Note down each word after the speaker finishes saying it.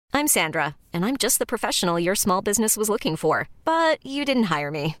I'm Sandra, and I'm just the professional your small business was looking for. But you didn't hire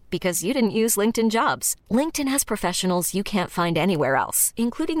me because you didn't use LinkedIn Jobs. LinkedIn has professionals you can't find anywhere else,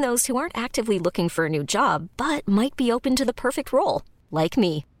 including those who aren't actively looking for a new job, but might be open to the perfect role, like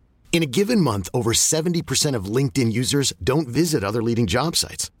me. In a given month, over 70% of LinkedIn users don't visit other leading job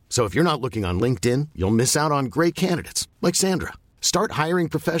sites. So if you're not looking on LinkedIn, you'll miss out on great candidates like Sandra. Start hiring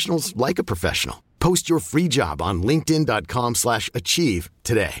professionals like a professional. Post your free job on linkedin.com/achieve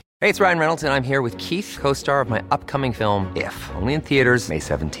today. Hey, it's Ryan Reynolds, and I'm here with Keith, co-star of my upcoming film, If, only in theaters May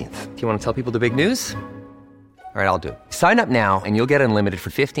 17th. Do you want to tell people the big news? All right, I'll do it. Sign up now and you'll get unlimited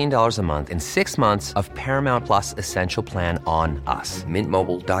for $15 a month and 6 months of Paramount Plus Essential Plan on us.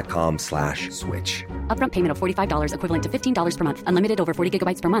 MintMobile.com/switch. Upfront payment of $45 equivalent to $15 per month. Unlimited over 40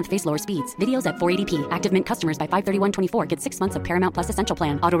 gigabytes per month. Face lower speeds. Videos at 480p. Active Mint customers by 531.24 get 6 months of Paramount Plus Essential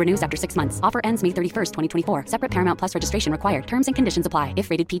Plan. Auto renews after 6 months. Offer ends May 31st, 2024. Separate Paramount Plus registration required. Terms and conditions apply if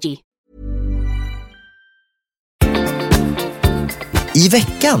rated PG. I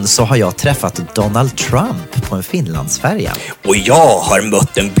veckan så har jag träffat Donald Trump på en Finlandsfärja. Och jag har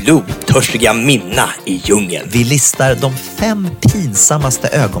mött den blodtörstiga Minna i djungeln. Vi listar de 5 pinsammaste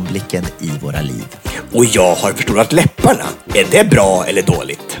ögonblicken i våra liv. Och jag har förstorat läpparna. Är det bra eller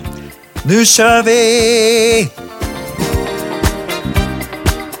dåligt? Nu kör vi!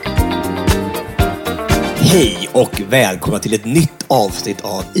 Hej och välkomna till ett nytt avsnitt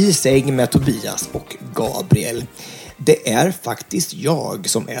av I säng med Tobias och Gabriel. Det är faktiskt jag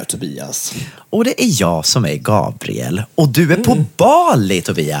som är Tobias. Och det är jag som är Gabriel. Och du är på Bali,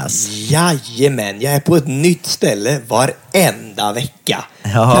 Tobias. Jajamän, jag är på ett nytt ställe varenda vecka.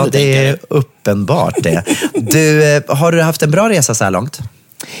 Ja, det är uppenbart det. Du, har du haft en bra resa så här långt?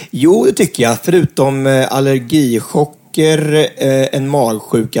 Jo, det tycker jag. Förutom allergichock, en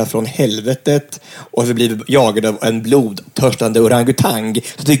magsjuka från helvetet och så blivit jagad av en blodtörstande orangutang,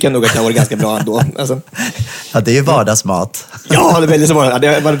 så tycker jag nog att det var ganska bra ändå. Alltså. Ja, det är vardagsmat. Ja, det är väldigt så. Det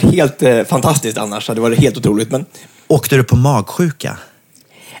har varit helt fantastiskt annars. Det var helt otroligt. Men... Åkte du på magsjuka?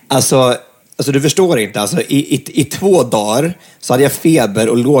 Alltså du förstår inte. Alltså, i 2 dagar så hade jag feber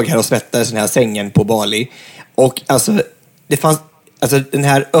och låg här och svettades i den här sängen på Bali. Och alltså, det fanns... Alltså den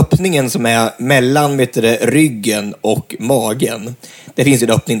här öppningen som är mellan ryggen och magen. Det finns en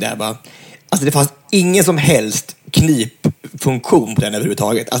öppning där, va? Alltså det fanns ingen som helst knipfunktion på den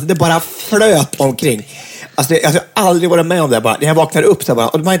överhuvudtaget. Alltså det bara flöt omkring. Alltså jag har aldrig varit med om det bara. När jag vaknar upp så bara,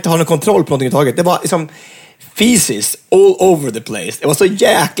 och man inte har någon kontroll på någonting överhuvudtaget. Det var liksom feces all over the place. Det var så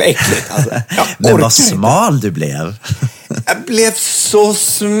jäkla äckligt. Alltså, men vad smal du blev. Jag blev så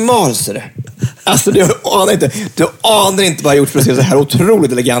smal, så det. Alltså du anar inte vad jag gjort för att se så här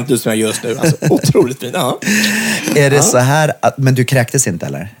otroligt elegant ut som jag just nu. Alltså otroligt fint, ja. Är det så här att, men du kräktes inte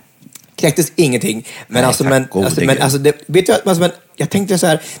eller? Kräktes ingenting. Men Nej, vet du, men jag tänkte så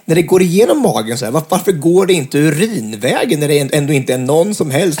här, när det går igenom magen så här, varför går det inte urinvägen när det ändå inte är någon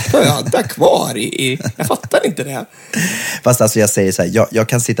som helst föda kvar i jag fattar inte det. Fast alltså jag säger så här, jag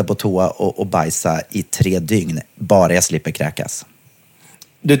kan sitta på toa och bajsa i 3 dygn, bara jag slipper kräkas.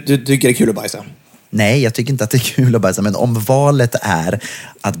 Du tycker det är kul att bajsa? Nej, jag tycker inte att det är kul att bajsa, men om valet är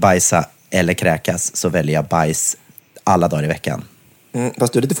att bajsa eller kräkas så väljer jag bajs alla dagar i veckan.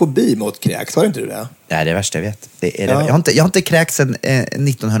 Fast du har lite fobi mot kräks, har inte du det? Nej, det är värsta jag vet. Jag har inte kräks sedan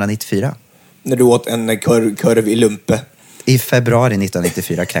 1994. När du åt en korv i lumpe? I februari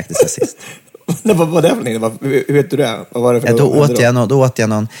 1994 kräktes jag sist. Vad var det för någonting? Hur vet du det? Vad var det för då åt jag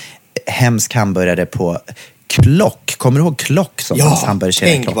någon hemsk hamburgare på Klock. Kommer du ihåg Klock som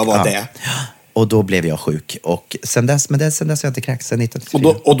hamburgerkedja? Tänk, vad var det? Och då blev jag sjuk. Och sen dess har jag inte kräkts sedan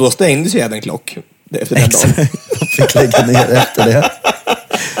 1994. Och då stängdes ju även Klock efter den dagen. Jag fick lägga ner efter det.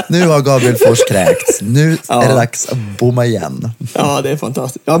 Nu har Gabriel Fors kräkts. Nu är det dags att bomma igen. Ja, det är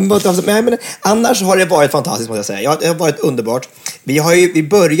fantastiskt. Ja, men annars har det varit fantastiskt, måste jag säga. Ja, det har varit underbart. Vi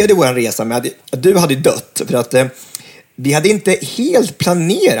började vår resa med att du hade dött. För att vi hade inte helt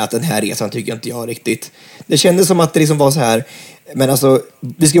planerat den här resan, tycker inte jag riktigt. Det kändes som att det liksom var så här. Men alltså,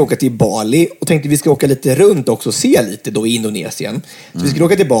 vi ska åka till Bali och tänkte vi ska åka lite runt också och se lite då i Indonesien. Så vi skulle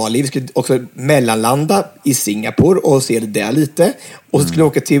åka till Bali, vi skulle också mellanlanda i Singapore och se det där lite. Och så skulle vi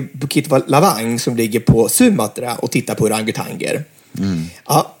åka till Bukit Lawang som ligger på Sumatra och titta på orangutanger.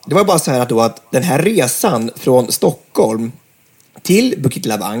 Ja, det var bara så här att den här resan från Stockholm till Bukit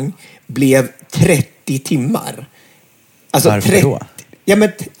Lawang blev 30 timmar. Alltså, varför då? Ja,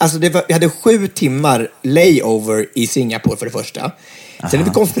 men alltså vi hade 7 timmar layover i Singapore för det första. Sen när vi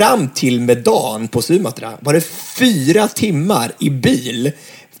kom fram till Medan på Sumatra var det 4 timmar i bil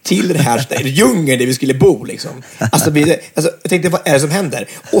till den här djungeln där vi skulle bo. Liksom. Alltså, jag tänkte, vad är det som händer?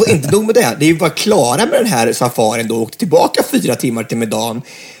 Och inte nog med det, det är ju bara klara med den här safarin då, och åkte tillbaka 4 timmar till Medan.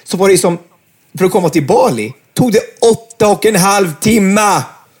 Så var det som, för att komma till Bali, tog det 8,5 timmar.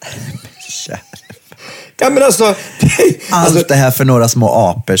 Ja, men alltså, allt det här för några små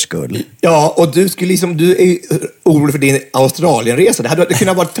apers skull. Ja, och du är ju orolig för din Australienresa. Det hade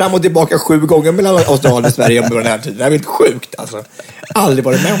kunnat varit fram och tillbaka 7 gånger mellan Australien och Sverige under den här tiden. Det är helt sjukt alltså. Aldrig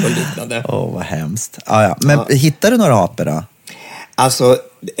varit med om något liknande. Vad hemskt. Ja. Men hittar du några apor då? Alltså,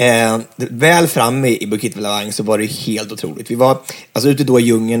 väl framme i Bukit Bawang så var det helt otroligt. Vi var ute då i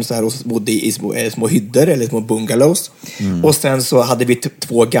djungeln så här, och bodde i små hyddor eller små bungalows. Och sen så hade vi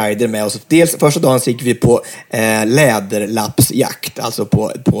 2 guider med oss. Dels första dagen så gick vi på läderlappsjakt, alltså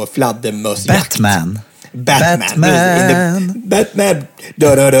på fladdermössjakt. Batman.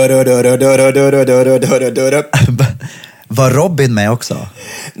 Var Robin med också?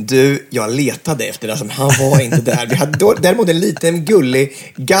 Du, jag letade efter det, han var inte där. Vi hade däremot en liten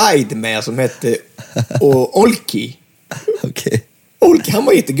gullig guide med som hette Olki. Okej. Olki, han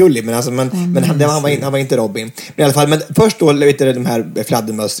var jättegullig, men han var inte Robin. Men i alla fall, men först då de här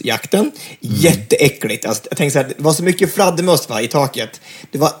fladdermössjakten. Jätteäckligt. Alltså, jag tänkte så här, det var så mycket fladdermöss i taket.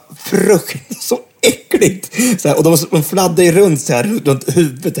 Det var fruktansvärt så äckligt. Så här, och de fladdade runt så här, runt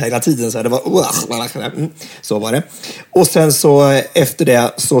huvudet hela tiden. Så här, det var så var det. Och sen så efter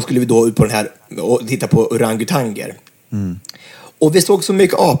det så skulle vi då ut på den här och titta på orangutanger. Och vi såg så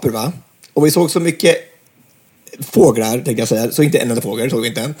mycket apor, va? Och vi såg så mycket fåglar, tänkte jag säga. Så inte en enda fågel såg vi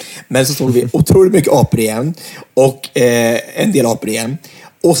inte. Men så såg vi otroligt mycket apor igen. Och en del apor igen.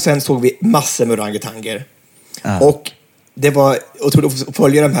 Och sen såg vi massor med orangutanger. Och det var otroligt att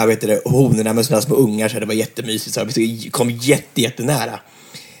följa de här honorna med sådana små ungar. Så det var jättemysigt. Så vi kom jättenära.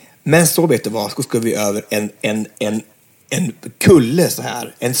 Men så vet du vad, så skulle vi över en kulle så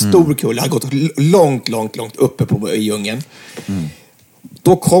här. En stor kulle. Har gått långt uppe i djungeln.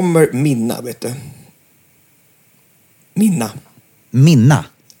 Då kommer Minna, vet du. Minna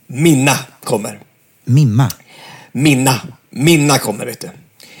kommer. Minna kommer, vet du.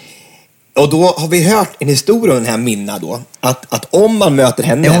 Och då har vi hört en historia om den här Minna då. Att om man möter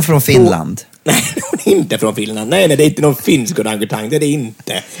henne... Är hon från Finland? Nej, hon är inte från Finland. Nej, det är inte någon finsk orangutang. Det är det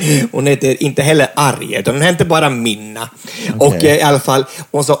inte. Hon heter inte heller Arje, utan hon heter bara Minna. Okay. Och i alla fall,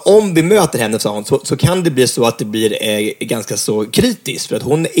 hon sa, om vi möter henne så kan det bli så att det blir ganska så kritiskt. För att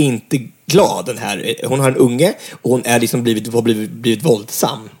hon är inte glad, den här. Hon har en unge och hon är liksom blivit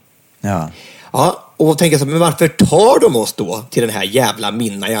våldsam. Ja. Ja, och tänker så, men varför tar de oss då till den här jävla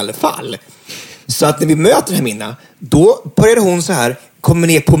Minna i alla fall? Så att när vi möter den här Minna, då började hon så här, kommer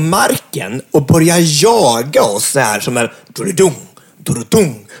ner på marken och börjar jaga oss så här som är durudung,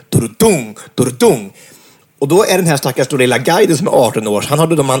 durudung, durudung, durudung. Och då är den här stackars lilla guiden som är 18 år, han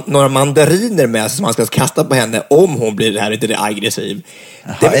hade några mandariner med sig som man ska kasta på henne om hon blir här lite aggressiv.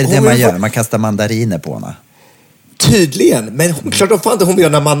 Jaha, är det man gör? Man kastar mandariner på henne? Tydligen, men klart fan inte hon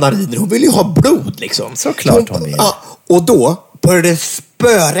vill ha mandariner. Hon vill ju ha blod liksom. Såklart hon vill. Ja, och då började det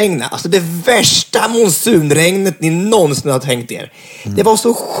spöregna. Alltså det värsta monsunregnet ni någonsin har tänkt er. Det var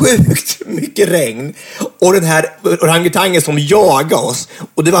så sjukt mycket regn. Och den här orangutangen som jagade oss.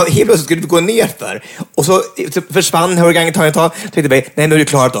 Och det var helt plötsligt skulle vi gå ner för. Och så försvann orangutangen. Tänkte vi, nej nu har vi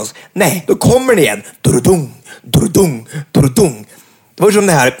klarat oss. Nej, då kommer den igen. Durudung, durudung, durudung. Det var som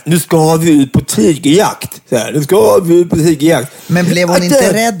det här, nu ska vi ut på tigerjakt. Men blev hon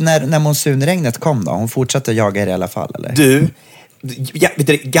inte rädd när monsunregnet kom då? Hon fortsatte jaga er i alla fall, eller? Du,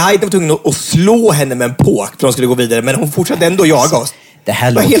 guiden var tvungen att slå henne med en påk för att de skulle gå vidare. Men hon fortsatte ändå jaga oss. Det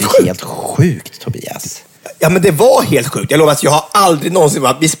här låter helt sjukt, Tobias. Ja, men det var helt sjukt. Jag lovar att jag har aldrig någonsin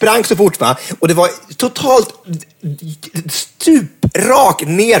varit. Vi sprang så fort, va? Och det var totalt stuprakt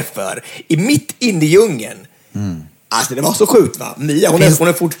nerför. Mitt inne i djungeln. Alltså det var så sjukt, va? Mia, hon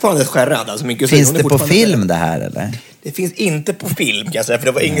är fortfarande skärrad. Alltså, finns det på film det här, eller? Det finns inte på film, kan jag säga. För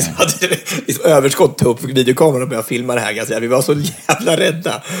det var ingen som hade liksom överskott till upp videokameran och började filma det här, kan jag säga. Vi var så jävla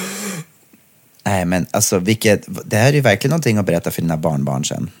rädda. Nej, men alltså, det här är ju verkligen någonting att berätta för dina barnbarn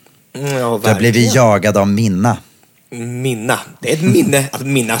sen. Ja, då blev vi jagade av Minna. Det är ett minne att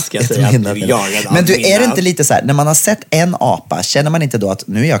minnas, ska jag säga. Men du, är det inte lite så här, när man har sett en apa, känner man inte då att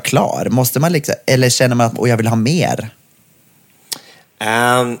nu är jag klar? Måste man liksom, eller känner man att jag vill ha mer?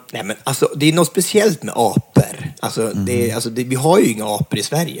 Nej, men alltså, det är något speciellt med apor. Alltså, vi har ju inga apor i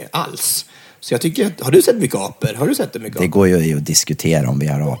Sverige alls. Så jag tycker, har du sett mycket apor? Har du sett mycket apor? Det går ju att diskutera om vi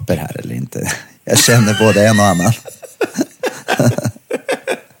har apor här eller inte. Jag känner både en och annan.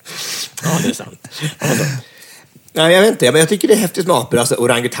 Ja, det är sant. Alltså. Nej, jag vet inte. Men jag tycker det är häftigt med apor. Alltså,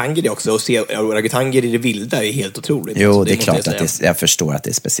 orangutanger är också. Och se orangutanger i det vilda är helt otroligt. Jo, alltså, det är klart att jag förstår att det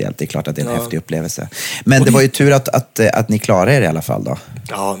är speciellt. Det är klart att det är en häftig upplevelse. Men det var ju tur att ni klarade er i alla fall då.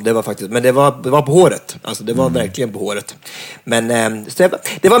 Ja, det var faktiskt. Men det var på håret. Alltså, det var verkligen på håret. Men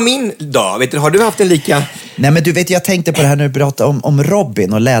det var min dag. Vet du, har du haft en lika... Nej, men du vet, jag tänkte på det här när du pratade om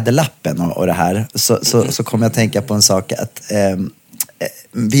Robin och Läderlappen och det här. Så kom jag att tänka på en sak att...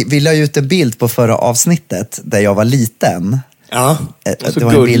 Vi la ut en bild på förra avsnittet där jag var liten. Ja, det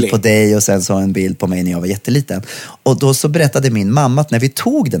var en bild på dig och sen så en bild på mig när jag var jätteliten. Och då så berättade min mamma att när vi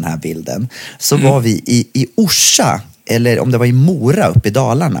tog den här bilden så var vi i Orsa, eller om det var i Mora uppe i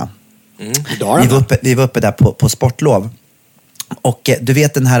Dalarna. Vi var uppe där på sportlov. Och du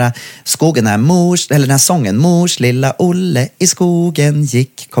vet den här skogen, den här sången, Mors lilla Olle i skogen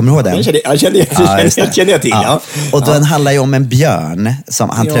gick. Kommer du ihåg den? Jag känner till. Ja. Och den handlar ju om en björn.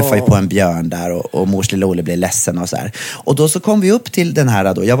 Han träffar ju på en björn där och Mors lilla Olle blir ledsen och så här. Och då så kom vi upp till den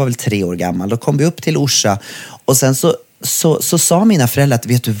här då, jag var väl 3 år gammal, då kom vi upp till Orsa och sen så sa mina föräldrar att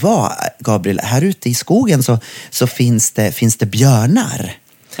vet du vad, Gabriel, här ute i skogen så finns det björnar.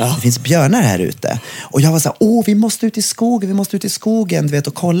 Ja. Det finns björnar här ute. Och jag var så här, vi måste ut i skogen, du vet,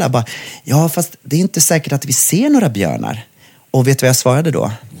 och kolla. Bara, ja, fast det är inte säkert att vi ser några björnar. Och vet du vad jag svarade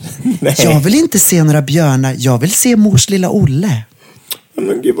då? Nej. Jag vill inte se några björnar, jag vill se Mors lilla Olle.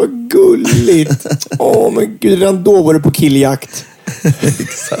 Men gud, vad gulligt. Men gud, redan då var du på killjakt.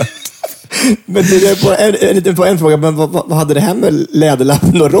 Exakt. Men det är på en fråga, men vad hade det här med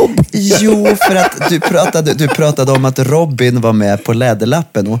Läderlappen och Robin? Jo, för att du pratade om att Robin var med på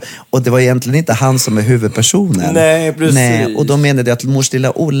Läderlappen och det var egentligen inte han som är huvudpersonen. Nej, precis. Nej, och då menade jag att Mors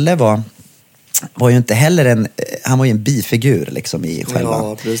lilla Olle var ju inte heller han var ju en bifigur liksom i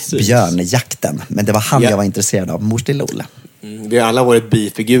själva björnjakten. Men det var han jag var intresserad av, Mors lilla Olle. Vi har alla varit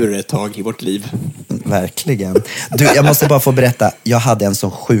bifigurer ett tag i vårt liv. Verkligen. Du, jag måste bara få berätta. Jag hade en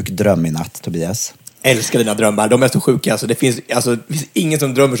sån sjuk dröm i natt, Tobias. Älskar dina drömmar. De är så sjuka. Alltså, det finns ingen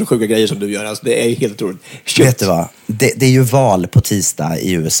som drömmer så sjuka grejer som du gör. Alltså, det är helt otroligt. Vet du vad? Det är ju val på tisdag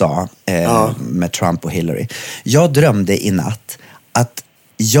i USA med Trump och Hillary. Jag drömde i natt att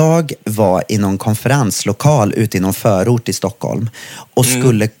jag var i någon konferenslokal ute i någon förort i Stockholm och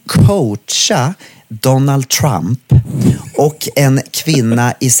skulle coacha Donald Trump och en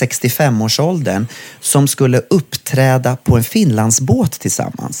kvinna i 65-årsåldern som skulle uppträda på en Finlandsbåt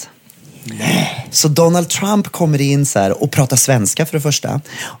tillsammans. Nej. Så Donald Trump kommer in så här och pratar svenska för det första.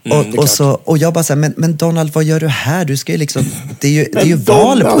 Och jag bara så här, men Donald, vad gör du här? Du ska ju liksom, det är ju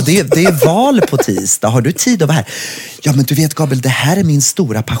val på tisdag. Har du tid att vara här? Ja, men du vet, Gabriel, det här är min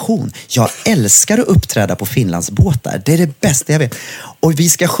stora passion. Jag älskar att uppträda på Finlandsbåtar. Det är det bästa jag vet. Och vi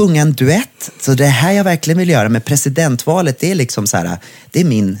ska sjunga en duett. Så det här jag verkligen vill göra med presidentvalet, det är liksom så här, det är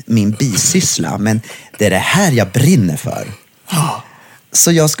min bisyssla. Men det är det här jag brinner för.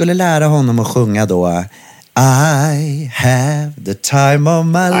 Så jag skulle lära honom att sjunga då I have the time of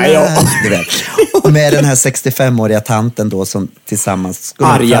my life. Du vet. Och med den här 65-åriga tanten då som tillsammans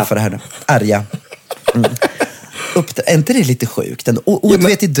skulle framföra det här. Arja. Är inte det lite sjukt? Och du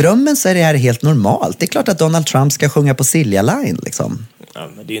vet, i drömmen så är det här helt normalt. Det är klart att Donald Trump ska sjunga på Silja Line liksom. Ja,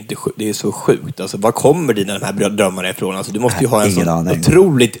 men det är så sjukt. Alltså, var kommer de här drömmarna ifrån? Alltså, du måste ju ha en sån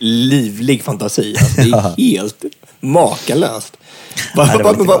otroligt livlig fantasi. Alltså, det är helt makalöst.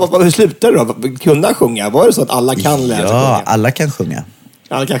 Hur slutar det då? Kunna sjunga? Var det så att alla kan lära sig sjunga? Ja, alla kan sjunga.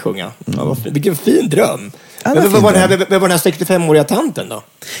 Alla kan sjunga. Ja, vilken fin dröm. Men vad var den här 65-åriga tanten då?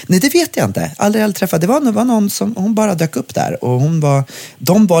 Nej, det vet jag inte. Aldrig träffat. Det var någon som, hon bara dök upp där. Och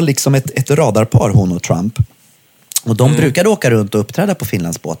de var liksom ett radarpar, hon och Trump. Och de brukade åka runt och uppträda på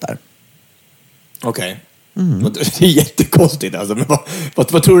Finlandsbåtar. Okej. Det är jättekonstigt alltså. Men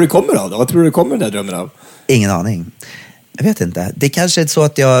vad tror du det kommer av då? Vad tror du det kommer den där drömmen av? Ingen aning. Jag vet inte. Det kanske är så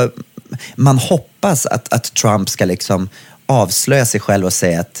att man hoppas att Trump ska liksom avslöja sig själv och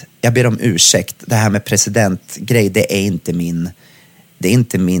säga att jag ber om ursäkt. Det här med presidentgrej, det är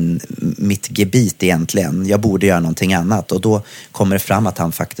inte mitt gebit egentligen. Jag borde göra någonting annat. Och då kommer det fram att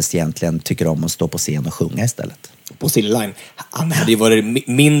han faktiskt egentligen tycker om att stå på scen och sjunga istället. På Silja Line. Han hade ju varit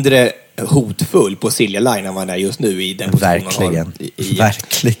mindre hotfull på Silja Line än vad han är just nu i den positionen. Verkligen.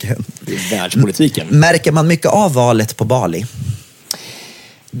 Verkligen. I världspolitiken. Märker man mycket av valet på Bali?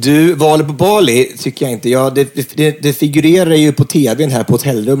 Du, valet på Bali tycker jag inte. Ja, det figurerar ju på tvn här på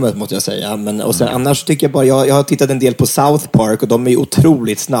hotellrummet måste jag säga. Men, och sen, annars tycker jag bara, jag har tittat en del på South Park och de är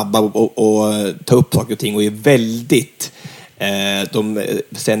otroligt snabba och ta upp saker och ting och är väldigt... de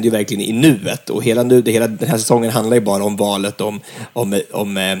sänder ju verkligen i nuet och hela den här säsongen handlar ju bara om valet om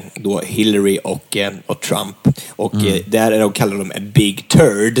då Hillary och Trump och där är de kallar de a big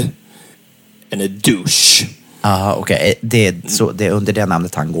turd and a douche. Ja, okej. Det är under det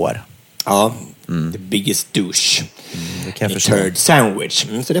namnet han går. Ja, the biggest douche. Det kan jag förstå. Turd sandwich.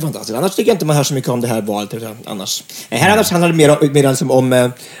 Så det är fantastiskt. Annars tycker jag inte man hör så mycket om det här valet. Annars handlar det mer liksom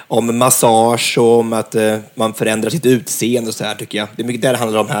om massage och om att man förändrar sitt utseende och så här, tycker jag. Det är mycket där det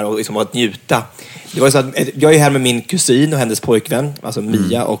handlar om här, och liksom att njuta. Det var så att, jag är här med min kusin och hennes pojkvän, alltså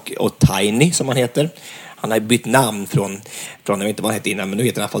Mia och Tiny som han heter. Han har bytt namn från jag vet inte vad han hette innan, men nu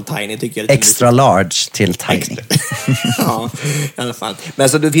heter han i alla fall Tiny, tycker jag. Extra large till Tiny. Ja, i alla fall. Men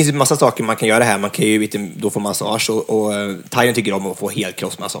så det finns ju massa saker man kan göra här. Man kan ju då få massage, och Tiny tycker om att få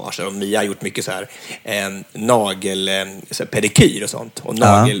helkroppsmassager, och Mia har gjort mycket så här nagel, så här pedikyr och sånt, och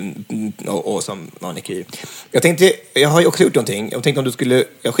nagel och som manikyr. Jag har ju också gjort någonting. Jag tänkte om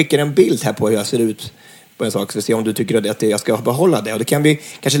jag skickar en bild här på hur jag ser ut på en sak, så se om du tycker att jag ska behålla det. Och då kan vi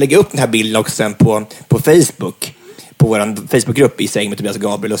kanske lägga upp den här bilden också sen på Facebook, på vår Facebookgrupp i Säng med Tobias och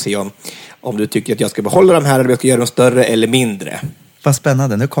Gabriel, och se om du tycker att jag ska behålla de här, eller om jag ska göra dem större eller mindre. Vad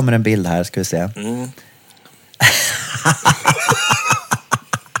spännande, nu kommer en bild här, ska vi se.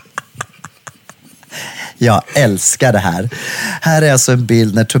 Jag älskar det här. Här är alltså en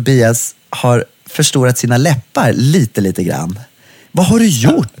bild när Tobias har förstorat sina läppar lite grann. Vad har du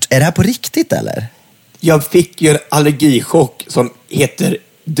gjort? Är det här på riktigt eller? Jag fick ju en allergichock som heter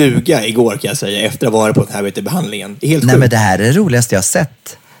duga igår, kan jag säga, efter att ha varit på den här behandlingen. Det är helt sjukt. Men det här är det roligaste jag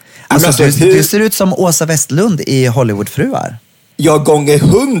sett. Alltså, du ser ut som Åsa Westlund i Hollywoodfruar. Jag gånger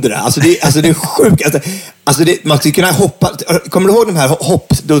 100. Alltså det är sjukt. Man skulle kunna hoppa. Kommer du ihåg de här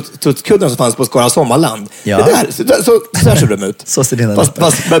hoppstudskuddarna som fanns på Skara Sommarland? Ja. Det där, så där ser de ut. Så ser dina läppar.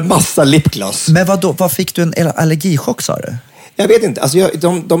 Fast med massa lipgloss. Men vad fick du en allergichock, sa du? Jag vet inte. Alltså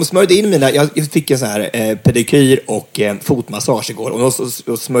de smörjde in mina... Jag fick en sån här pedikyr och fotmassage igår. Och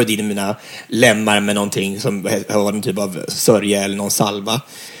de smörjde in mina lemmar med någonting som var en typ av sörja eller någon salva.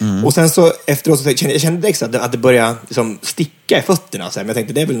 Och sen så efteråt så kände jag direkt att det började liksom sticka i fötterna. Så här. Men jag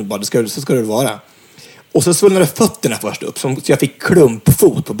tänkte, det är väl bara, så ska det vara. Och så svullnade fötterna först upp. Så jag fick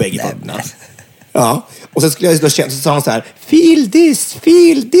klumpfot på bägge fötterna. Ja, och så skulle jag då känna, så sa hon så här: feel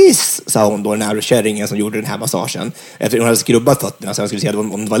this, sa hon då, den här kärringen som gjorde den här massagen. Efter hon hade skrubbat fötterna så jag skulle se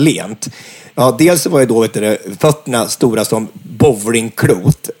om det var lent. Ja, dels så var ju då fötterna stora som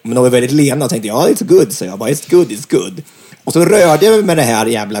bowlingklot, men de var väldigt lena, och tänkte jag, it's good, så jag bara, it's good. Och så rörde jag med det här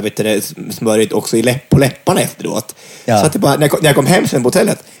jävla smörjet också på läpparna efteråt. Ja. Så att det bara, när jag kom hem sen på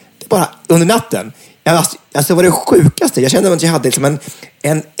hotellet, det bara under natten. Alltså var det sjukaste. Jag kände att jag hade liksom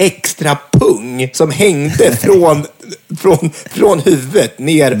en extra pung som hängde från huvudet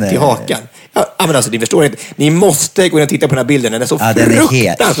ner till hakan. Ja, men alltså, ni förstår inte. Ni måste gå in och titta på den här bilden. Den är så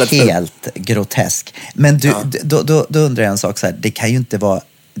fruktansvärt. Den är helt grotesk. Men då undrar jag en sak så här. Det kan ju inte vara...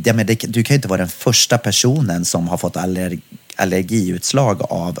 du kan ju inte vara den första personen som har fått allergiutslag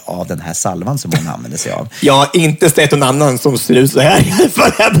av den här salvan som hon använder sig av. Jag har inte sett någon annan som ser ut så här.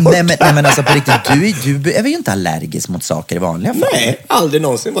 Nej men alltså på riktigt, du är väl ju inte allergisk mot saker i vanliga fall? Nej, aldrig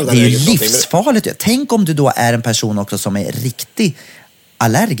någonsin varit allergisk. Det är ju livsfarligt. Tänk om du då är en person också som är riktig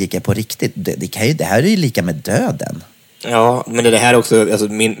allergiker på riktigt. Det här är ju lika med döden. Ja, men det här också, alltså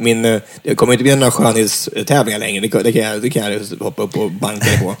det kommer inte bli några skönhetstävlingar längre. Det kan jag hoppa upp och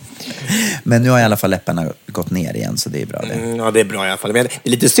banka på. Men nu har i alla fall läpparna gått ner igen, så det är bra det. Ja, det är bra i alla fall. Men det är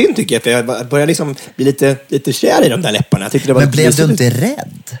lite synd, tycker jag, för jag börjar liksom bli lite kär i de där läpparna. Men blev du inte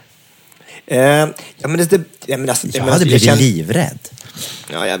rädd? Jag hade blivit livrädd.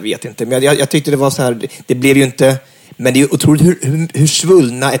 Ja, jag vet inte. Men jag tyckte det var så här, det blev ju inte... Men det är otroligt hur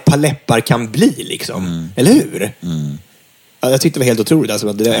svullna ett par läppar kan bli, liksom. Eller hur? Ja, jag tyckte det var helt otroligt.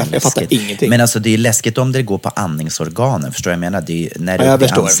 Alltså, jag fattar ingenting. Men alltså, det är läskigt om det går på andningsorganen. Förstår jag menar? Det är, när det är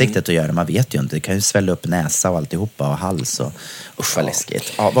på ansiktet att göra, man vet ju inte. Det kan ju svälla upp näsa och alltihopa och hals. Och, usch, vad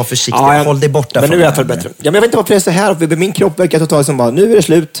läskigt. Ja, var försiktig. Håll dig borta. Men nu är jag för bättre. Ja, men jag vet inte varför det är så här. Min kropp verkar totalt som bara, nu är det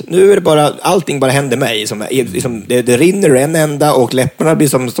slut. Nu är det bara, allting bara händer mig. Det rinner en enda och läpparna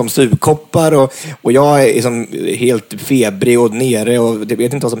blir som sugkoppar. Och jag är helt febrig och nere. Och det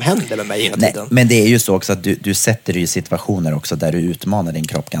vet inte vad som händer med mig hela tiden. Nej, men det är ju så också att du sätter dig i situationer också där du utmanar din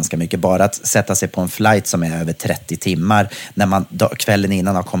kropp ganska mycket. Bara att sätta sig på en flight som är över 30 timmar när man kvällen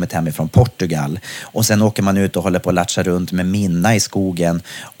innan har kommit hem ifrån Portugal och sen åker man ut och håller på att latcha runt med Minna i skogen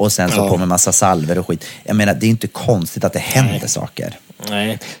och sen så på med massa salver och skit. Jag menar, det är inte konstigt att det händer saker.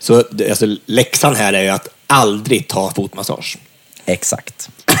 Nej, så alltså, läxan här är ju att aldrig ta fotmassage. Exakt.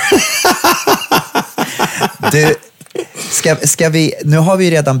 Du, ska vi, nu har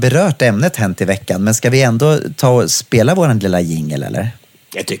vi redan berört ämnet Hänt i veckan, men ska vi ändå ta och spela våran lilla jingle, eller?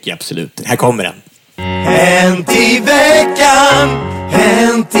 Jag tycker absolut. Här kommer den. Hänt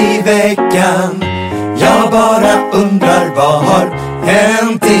i veckan. Jag bara undrar vad har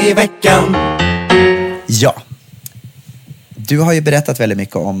hänt i veckan. Ja, Du har ju berättat väldigt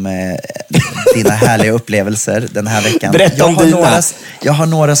mycket om dina härliga upplevelser den här veckan. Berätta om dina. Jag har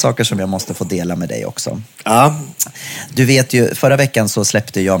några saker som jag måste få dela med dig också. Ja. Du vet ju, förra veckan så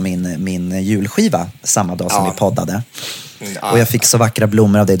släppte jag min julskiva samma dag som vi poddade. Och jag fick så vackra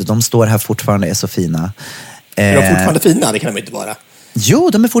blommor av dig. De står här fortfarande, är så fina. Är de fortfarande fina? Det kan de inte vara. Jo,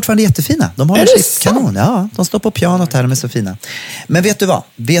 de är fortfarande jättefina. De håller sig kanon. Ja, de står på pianot här, de är så fina. Men vet du vad?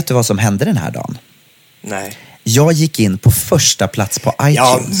 Vet du vad som hände den här dagen? Nej. Jag gick in på första plats på iTunes.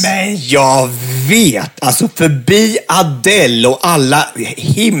 Ja, men jag vet. Alltså förbi Adele och alla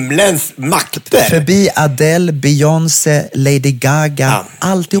himlens makter. Förbi Adele, Beyoncé, Lady Gaga,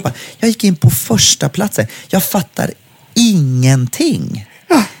 alltihopa. Jag gick in på första platsen. Jag fattar ingenting.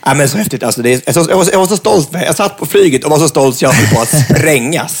 Ja, men så häftigt. Alltså, jag var så stolt. Jag satt på flyget och var så stolt så jag höll på att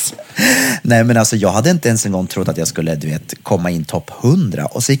sprängas. Nej, men alltså jag hade inte ens en gång trott att jag skulle, komma in topp 100.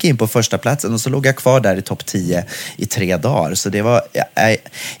 Och så gick jag in på första platsen och så låg jag kvar där i topp 10 i 3 dagar. Så det var,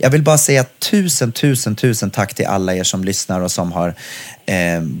 jag vill bara säga tusen tack till alla er som lyssnar och som har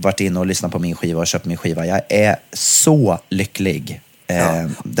varit inne och lyssnat på min skiva och köpt min skiva. Jag är så lycklig.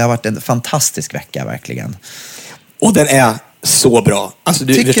 Det har varit en fantastisk vecka, verkligen. Och den är så bra. Alltså,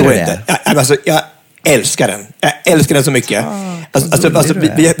 du Tycker förstår du inte. Jag älskar den. Jag älskar den så mycket.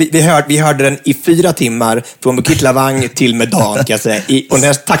 Vi hörde den i 4 timmar från Bukit Lavang till Medan, kan jag säga. Och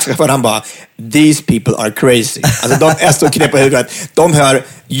när taxichauffören han bara, these people are crazy. Alltså, de är så knäppa i huvudet. De hör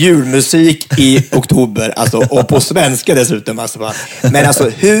julmusik i oktober, alltså, och på svenska dessutom. Alltså, men alltså,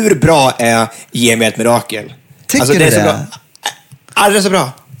 hur bra är Ge mig ett mirakel? Tycker alltså, du det? Är det? så bra. Det är så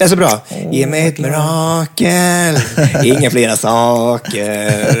bra. Det är så bra. Ge mig ett mirakel. Inga flera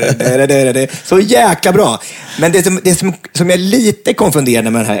saker. Det. Så jäkla bra. Men det som jag är lite konfunderad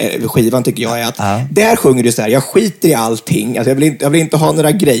med den här skivan tycker jag är att där sjunger du så här, jag skiter i allting. Alltså jag vill inte ha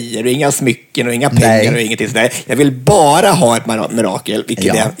några grejer och inga smycken och inga pengar och ingenting sådär. Jag vill bara ha ett mirakel.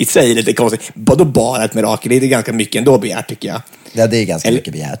 Vilket är i sig lite konstigt. Bara ett mirakel. Det är ganska mycket ändå begärt tycker jag. Ja, det är ganska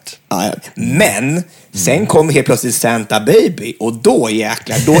mycket begärt. Ja, men sen kom helt plötsligt Santa Baby och då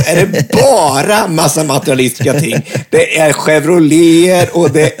jäklar, då är det bara massa materialistiska ting. Det är Chevrolet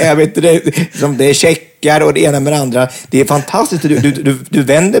och det är, det är checkar och det ena med det andra. Det är fantastiskt. Du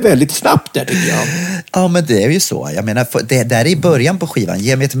vänder väldigt snabbt där tycker jag. Ja, men det är ju så. Jag menar, det där är i början på skivan.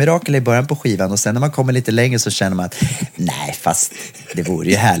 Ge mig ett mirakel i början på skivan och sen när man kommer lite längre så känner man att nej, fast det vore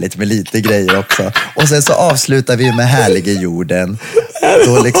ju härligt med lite grejer också. Och sen så avslutar vi med Härliga jorden.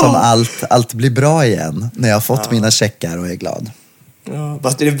 Då liksom allt blir bra igen när jag har fått mina checkar och är glad. Ja,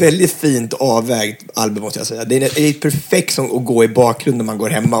 fast det är väldigt fint avvägt album måste jag säga. Det är perfekt som att gå i bakgrunden när man går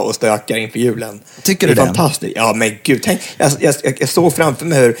hemma och stökar inför julen. Tycker du det? Det är fantastiskt. Ja, men gud. Tänk, jag såg framför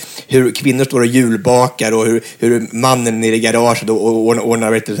mig hur kvinnor står och julbakar och hur mannen nere i garaget och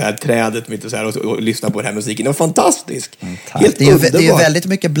ordnar så här, trädet mitt och, så här, och lyssnar på den här musiken. Det var fantastiskt. Helt det är ju väldigt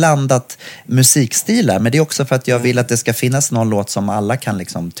mycket blandat musikstilar, men det är också för att jag vill att det ska finnas någon låt som alla kan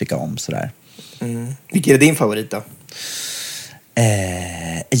liksom tycka om sådär. Vilken är din favorit då?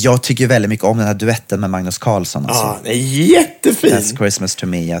 Jag tycker väldigt mycket om den här duetten med Magnus Carlsson. Alltså. Ja, det är jättefin. That's Christmas to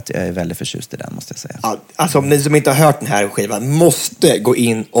me. Jag är väldigt förtjust i den, måste jag säga. Ja, alltså om ni som inte har hört den här skivan måste gå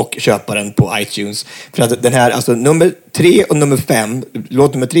in och köpa den på iTunes. För att den här, alltså nummer 3 och nummer 5,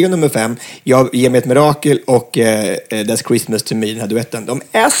 låt nummer 3 och nummer 5, Jag ger mig ett mirakel och That's Christmas to me, den här duetten, de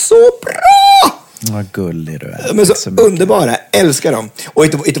är så bra! Vad gullig du är. De är så underbara, älskar dem. Och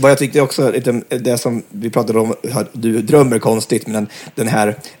inte vad jag tyckte också, det som vi pratade om, du drömmer konstigt, men den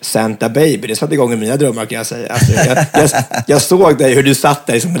här Santa Baby, det satte igång i mina drömmar kan jag säga. Alltså, jag såg dig hur du satt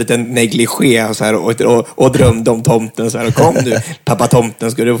där som en liten negligé och, så här, och drömde om tomten. Så här, och kom nu, pappa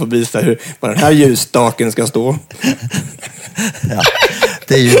tomten, ska du få visa var den här ljusstaken ska stå. Ja,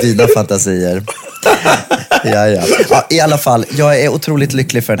 det är ju dina fantasier. Ja, i alla fall, jag är otroligt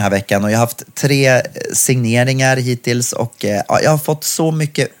lycklig för den här veckan och jag har haft 3 signeringar hittills och jag har fått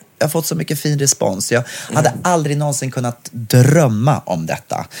så mycket fin respons. Jag hade aldrig någonsin kunnat drömma om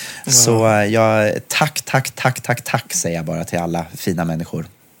detta. Så tack säger jag bara till alla fina människor.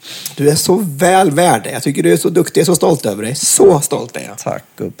 Du är så väl värd det. Jag tycker du är så duktig. Jag är så stolt över dig. Så stolt är jag. Tack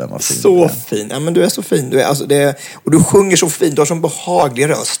gubben, vad fin. Så fin. Ja, men du är så fin. Du är, alltså, och du sjunger så fint. Du har sån behaglig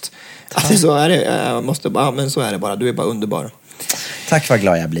röst. Alltså, så är det. Men så är det bara. Du är bara underbar. Tack, vad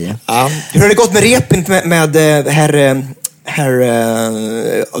glad jag blir. Ja. Hur har det gått med repin med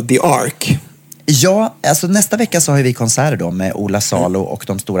herr The Ark? Ja, alltså nästa vecka så har vi konserter då med Ola Salo och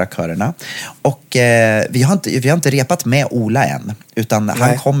de stora körerna. Och vi har inte repat med Ola än, utan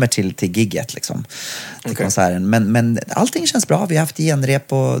han kommer till gigget liksom, till konserten. Men allting känns bra. Vi har haft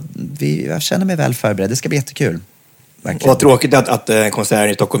genrep och jag känner mig väl förberedd. Det ska bli jättekul. Och tråkigt att konserten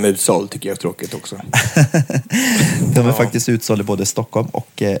i Stockholm är utsåld, tycker jag är tråkigt också. De är faktiskt utsålda både Stockholm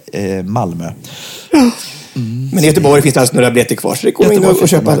och Malmö. Men i Göteborg finns det alltså några biljetter kvar, så det går in och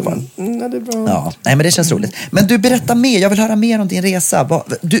köpa. Det är bra. Ja, nej, men det känns roligt. Men du, berätta mer, jag vill höra mer om din resa.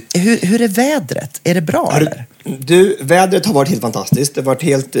 Hur är vädret? Är det bra eller? Du, vädret har varit helt fantastiskt. Det har varit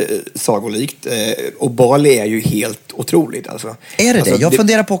helt sagolikt. Och Bali är ju helt otroligt. Alltså. Är det det? Jag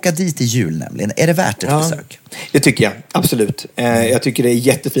funderar på att åka dit i jul nämligen. Är det värt ett besök? Det tycker jag, absolut. Jag tycker det är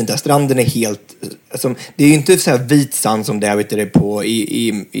jättefint där. Stranden är helt... Alltså, det är ju inte så här vit sand som det är, vet du, på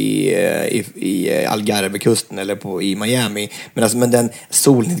i Algarvekusten eller i Miami. Men den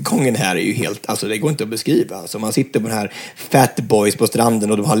solnedgången här är ju helt... Alltså det går inte att beskriva. Alltså, man sitter på den här Fat Boys på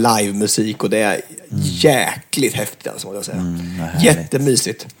stranden och de har livemusik och det är jäkligt häftigt, alltså, måste jag säga.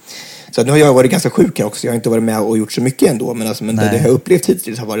 Jättemysigt. Så nu har jag varit ganska sjuk här också. Jag har inte varit med och gjort så mycket ändå. Men det jag har upplevt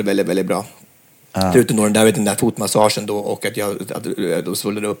hittills har varit väldigt, väldigt bra. Förutom den där fotmassagen då, och att jag då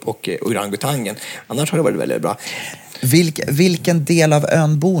svullade upp och orangutangen. Annars har det varit väldigt bra. Vilken del av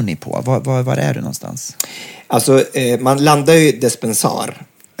ön bor ni på? Var är du någonstans? Alltså, man landar ju i Despensar.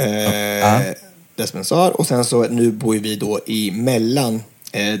 Despensar, och sen så nu bor vi då i mellan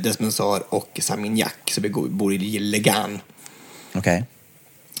Despensar och Saminjak. Så vi bor i Legan. Okej.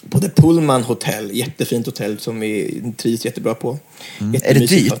 På The Pullman Hotel, jättefint hotell som vi trivs jättebra på. Är det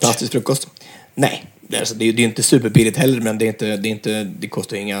dyrt? Fantastisk frukost. Nej, det är inte superbilligt heller, men det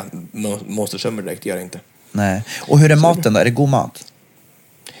kostar inga monstersummor direkt, det gör det inte. Nej. Och hur är maten då? Är det god mat?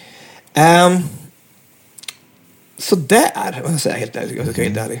 Så där, jag säga helt ärligt, jag ska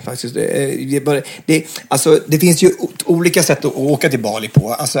helt ärlig faktiskt. Det finns ju olika sätt att åka till Bali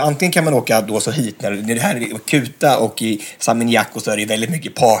på. Alltså antingen kan man åka då så hit när det här är Kuta och i Saminjak, och så är det väldigt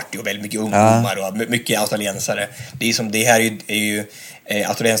mycket party och väldigt mycket ungdomar och mycket australiensare. Det här är ju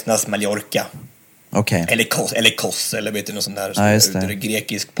australiensarnas Mallorca. Okay. Eller Kos, eller vet du, något sånt där. Det är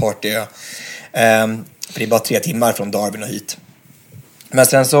grekisk party. För det är bara 3 timmar från Darwin och hit. Men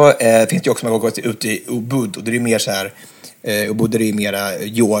sen så finns det ju också, man går ut i Ubud, och det är mer så här, Ubud är ju mera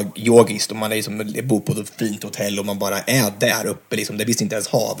yogiskt, och man är liksom, bor på ett fint hotell och man bara är där uppe liksom. Det finns inte ens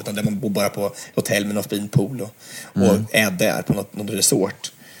hav, utan där man bor bara på hotell med någon fin pool och är där på något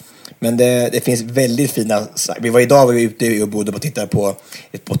resort. Men det finns väldigt fina... Idag var vi ute i Ubud och tittade på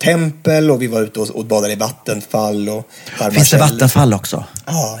tempel, och vi var ute och badade i vattenfall. Och finns det vattenfall också?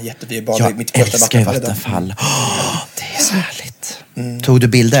 Ja, jättefint. Jag älskar vattenfall. Det är så härligt. Tog du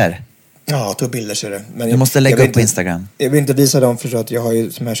bilder? Ja, jag tog bilder, så det. Men du måste lägga upp på Instagram. Jag vill inte visa dem, för att jag har ju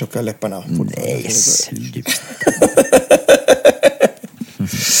de här tjocka läpparna. Nej, sluta.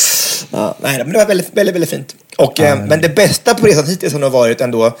 Nej, men det var väldigt, väldigt, väldigt fint. Men det bästa på resan hittills har varit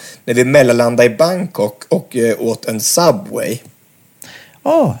ändå när vi mellanlandade i Bangkok och åt en Subway.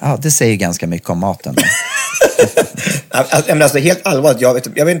 Det säger ganska mycket om maten. Alltså helt allvarligt,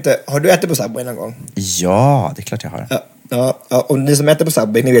 jag vet inte, har du ätit på Subway någon gång? Ja, det är klart jag har. Ja, och ni som äter på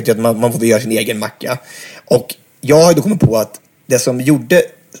Subway, ni vet ju att man får göra sin egen macka. Och jag har då kommit på att det som gjorde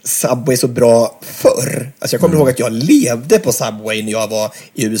Subway så bra förr, alltså jag kommer ihåg att jag levde på Subway när jag var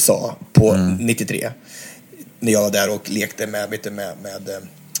i USA på 93, när jag var där och lekte med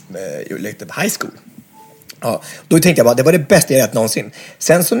lekte på high school. Ja, då tänkte jag bara, det var det bästa jag ätit någonsin.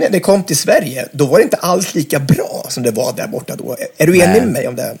 Sen så när det kom till Sverige, då var det inte alls lika bra som det var där borta då. Är du enig med mig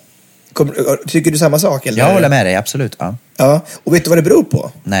om det? Tycker du samma sak? Eller? Jag håller med dig, absolut. Ja, och vet du vad det beror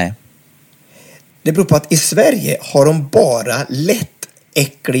på? Nej. Det beror på att i Sverige har de bara lätt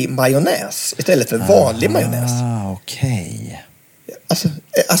äcklig majonnäs istället för vanlig majonnäs. Okej.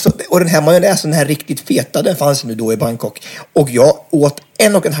 Alltså, och den här majonnäsen, den här riktigt feta, den fanns nu då i Bangkok. Och jag åt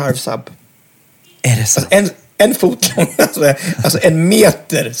 1,5 sub. Är det så? Alltså, en fot lång, alltså 1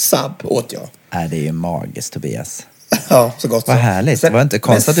 meter sub åt jag. Det är ju magiskt, Tobias. Ja, så gott. Vad härligt. Det var inte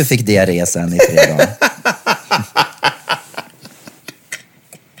konstigt att du fick diarré sen i 3 dagar.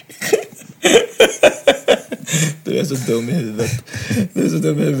 Du är så dum i huvudet.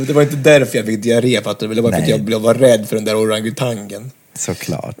 Det var inte därför jag fick diarré, för att det var för att jag var rädd för den där orangutangen.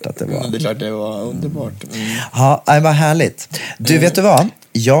 Såklart att det var. Det är klart det var underbart. Ja, vad härligt. Du, vet du vad?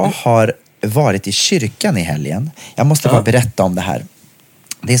 Jag har varit i kyrkan i helgen. Jag måste bara berätta om det här.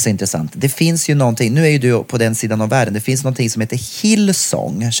 Det är så intressant. Det finns ju någonting, nu är ju du på den sidan av världen, det finns någonting som heter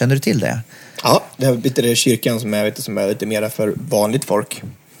Hillsong. Känner du till det? Ja, det är kyrkan som är lite mer för vanligt folk.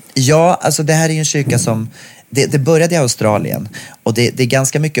 Ja, alltså det här är ju en kyrka som det började i Australien, och det är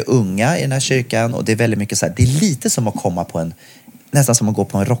ganska mycket unga i den här kyrkan, och det är väldigt mycket så här, det är lite som att komma på en nästan som att gå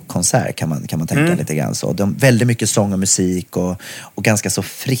på en rockkonsert kan man tänka lite grann så. Väldigt mycket sång och musik och ganska så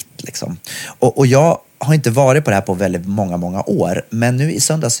fritt liksom. Och jag har inte varit på det här på väldigt många år, men nu i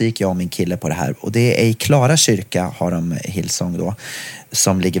söndag så gick jag och min kille på det här, och det är i Klara kyrka har de Hillsong då,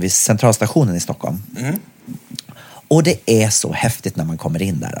 som ligger vid centralstationen i Stockholm. Och det är så häftigt när man kommer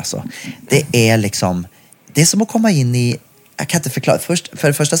in där alltså. Det är liksom, det är som att komma in i, jag kan inte förklara. För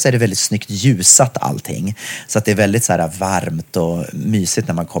det första så är det väldigt snyggt ljusat allting. Så att det är väldigt så här varmt och mysigt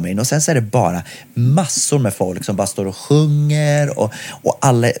när man kommer in. Och sen så är det bara massor med folk som bara står och sjunger. Och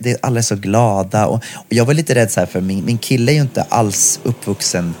alla är så glada. Och jag var lite rädd så här, för min kille är ju inte alls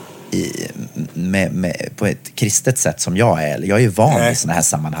uppvuxen på ett kristet sätt som jag är. Jag är ju van i såna här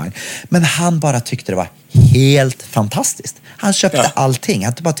sammanhang. Men han bara tyckte det var helt fantastiskt. Han köpte allting.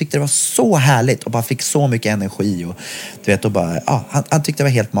 Han bara tyckte det var så härligt och bara fick så mycket energi och du vet, och bara, han tyckte det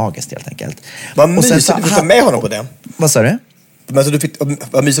var helt magiskt helt enkelt. Vad mysigt att du fick ta med honom på det. Vad sa du? Vad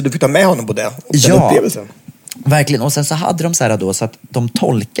mysigt att du fick ta med honom på det. Ja, den upplevelsen. Verkligen. Och sen så hade de så här då, så att de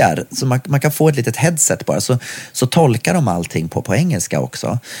tolkar, så man kan få ett litet headset bara, så tolkar de allting på engelska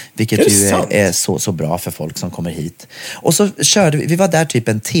också, vilket är så bra för folk som kommer hit. Och så körde vi var där typ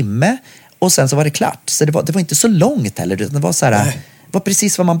en timme och sen så var det klart. Så det var inte så långt heller. Det var så här, det var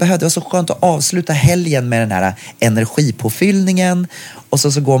precis vad man behövde. Det var så skönt att avsluta helgen med den här energipåfyllningen, och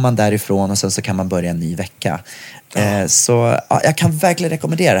så går man därifrån och sen så kan man börja en ny vecka. Så jag kan verkligen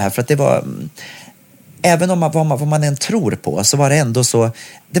rekommendera det här, för att det var, även om vad man än tror på, så var det ändå så,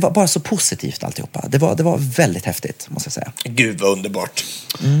 det var bara så positivt alltihopa. Det var väldigt häftigt, måste jag säga. Gud vad underbart.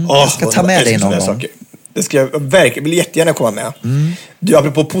 Jag ska ta med dig någon gång. Saker. Det ska jag verkligen, vill jättegärna komma med. Du,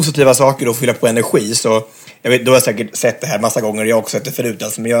 apropå positiva saker och fylla på energi, så jag vet, du har säkert sett det här massa gånger, jag har också sett det förut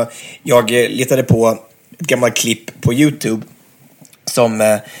alltså, men jag letade på ett gammalt klipp på YouTube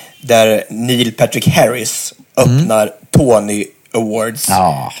som där Neil Patrick Harris öppnar Tony Awards.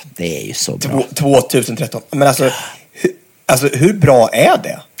 Ja, det är ju så bra. 2013. Men alltså hur bra är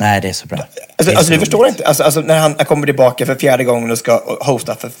det? Nej, det är så bra. Alltså du förstår inte. Alltså när han kommer tillbaka för 4:e gången och ska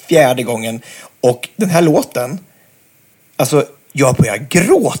hosta för 4:e gången. Och den här låten, alltså jag börjar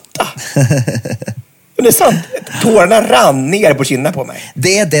gråta. Men det är sant. Tårarna rann ner på kinderna på mig.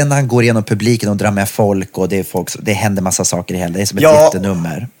 Det är den han går igenom publiken och drar med folk, och det händer massa saker i hela. Det är som ett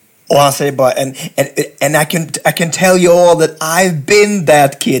jättenummer. Och han säger bara, and I can tell you all that I've been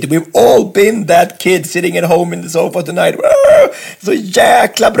that kid. We've all been that kid sitting at home in the sofa tonight. Så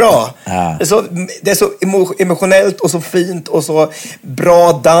jäkla bra. Ja. Det är så emotionellt och så fint och så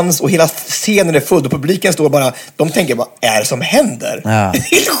bra dans, och hela scenen är full och publiken står bara, de tänker, vad är det som händer? Ja. Det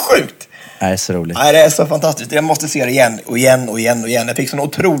är helt sjukt. Det är så roligt. Nej, det är så fantastiskt. Jag måste se det igen och igen och igen och igen. Jag fick sån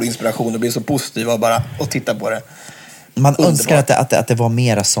otrolig inspiration och blev så positiv av bara att titta på det. Man önskar att det var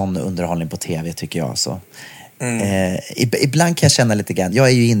mera sån underhållning på tv, tycker jag så. Ibland kan jag känna lite grann, jag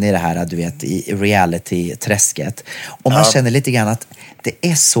är ju inne i det här, du vet, i reality-träsket, och man känner lite grann att det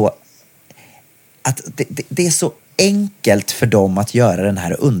är så det är så enkelt för dem att göra den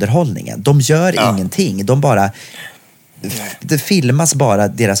här underhållningen. De gör ingenting, de bara, det filmas bara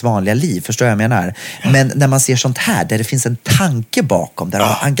deras vanliga liv, förstår jag menar. Men när man ser sånt här där det finns en tanke bakom, där de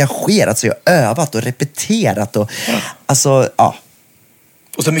har engagerat sig och övat och repeterat och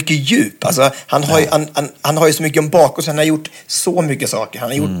och så mycket djup. Alltså, han har ju så mycket om bakåt, så han har gjort så mycket saker. Han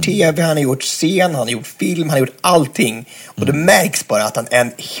har gjort tv, han har gjort scen, han har gjort film, han har gjort allting. Och det märks bara att han är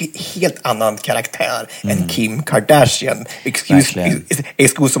en helt annan karaktär än Kim Kardashian.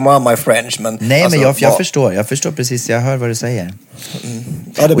 Excuse my French, men... Nej, alltså, men jag förstår precis, jag hör vad du säger.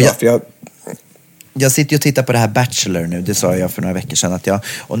 Ja, det är bra, för jag sitter och tittar på det här Bachelor nu, det sa jag för några veckor sedan,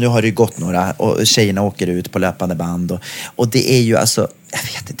 och nu har det ju gått några, och tjejerna åker ut på löpande band, och det är ju alltså, jag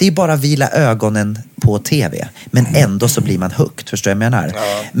vet inte, det är bara vila ögonen på tv, men ändå så blir man hooked, förstår jag menar.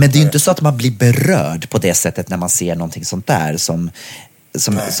 Men det är ju inte så att man blir berörd på det sättet när man ser någonting sånt där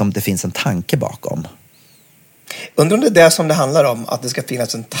som det finns en tanke bakom. Undrar om det är det som det handlar om, att det ska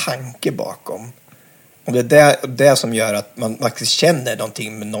finnas en tanke bakom. Om det är det som gör att man faktiskt känner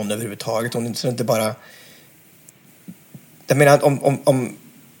någonting med någon överhuvudtaget. Om det inte bara... Jag menar, om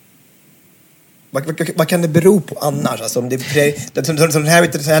vad kan det bero på annars? Alltså, om det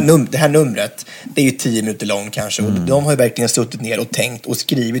här numret, det är ju 10 minuter lång kanske. Och de har ju verkligen suttit ner och tänkt och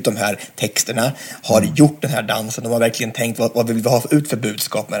skrivit de här texterna. Har gjort den här dansen. De har verkligen tänkt, vad vill vi ha ut för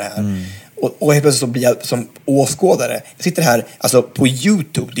budskap med det här? Och helt plötsligt så blir jag som åskådare. Jag sitter här alltså, på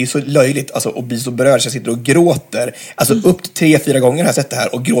YouTube. Det är så löjligt alltså, att bli så berörd så jag sitter och gråter. Alltså upp till 3-4 gånger har jag sett det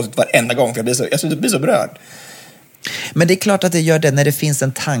här och gråtit varenda gång. För jag blir så berörd. Men det är klart att det gör det. När det finns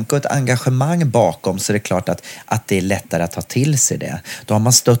en tanke och ett engagemang bakom, så är det klart att det är lättare att ta till sig det. Då har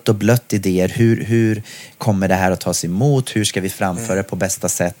man stött och blött idéer. Hur kommer det här att tas emot? Hur ska vi framföra det på bästa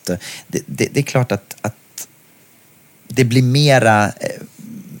sätt? Det är klart att det blir mera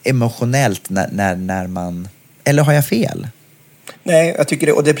emotionellt när man... Eller har jag fel? Nej, jag tycker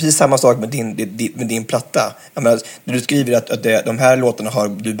det. Och det är precis samma sak med din platta. Jag menar, när du skriver att de här låtarna har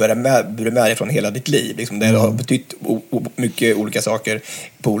du burit med dig från hela ditt liv. Liksom, det har betytt mycket olika saker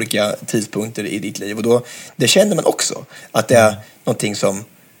på olika tidpunkter i ditt liv. Och då, det känner man också. Att det är någonting som...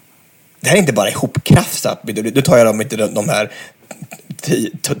 Det här är inte bara ihopkrafsat. Du tar jag inte de här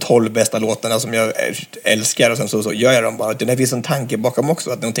 12 bästa låtarna som jag älskar och sen så gör jag dem bara. Det finns en tanke bakom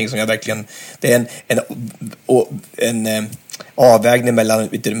också. Att det är någonting som jag verkligen... Det är en avvägning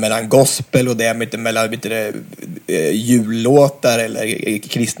mellan gospel och det mellan jullåtar eller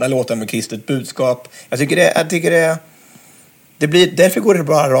kristna låtar med kristet budskap. Jag tycker det blir, därför går det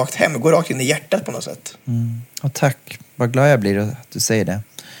bara rakt hem. Det går rakt in i hjärtat på något sätt. Och tack. Vad glad jag blir att du säger det.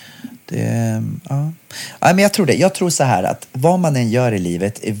 Ja, men jag tror det. Jag tror så här att vad man än gör i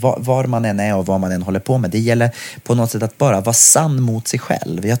livet, var man än är och vad man än håller på med, det gäller på något sätt att bara vara sann mot sig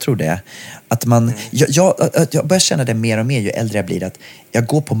själv. Jag tror det. Att man, jag börjar känna det mer och mer ju äldre jag blir, att jag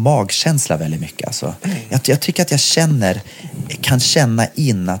går på magkänsla väldigt mycket. Alltså. Jag tycker att jag kan känna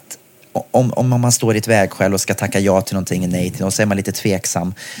in att om man står i ett vägskäl och ska tacka ja till någonting, nej till, och så är man lite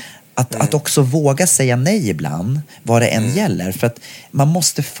tveksam. Att också våga säga nej ibland, vad det än gäller. För att man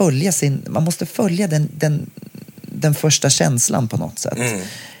måste följa den första känslan på något sätt.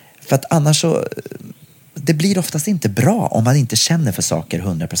 För att annars så... Det blir oftast inte bra om man inte känner för saker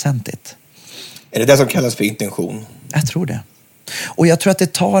 100%. Är det som kallas för intention? Jag tror det. Och jag tror att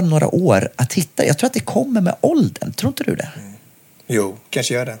det tar några år att hitta. Jag tror att det kommer med åldern. Tror inte du det? Jo,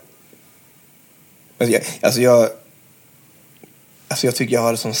 kanske gör det. Jag tycker jag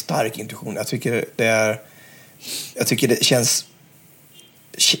har en sån stark intuition. Jag tycker det känns...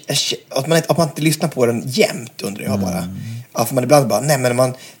 Att man inte lyssnar på den jämt, undrar jag bara. Ja, för man ibland bara... Nej, men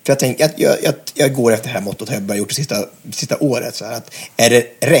för jag tänker att jag går efter det här mottot. Jag har bara gjort det sista året. Så här, att är det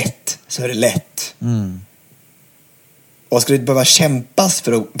rätt så är det lätt. Och ska det behöva kämpas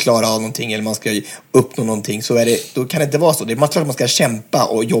för att klara av någonting, eller man ska uppnå någonting, så då kan det inte vara så. Det är klart att man ska kämpa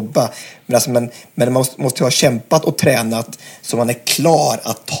och jobba, men man måste ha kämpat och tränat så man är klar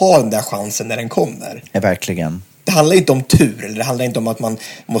att ta den där chansen när den kommer. Ja, verkligen. Det handlar inte om tur, eller det handlar inte om att man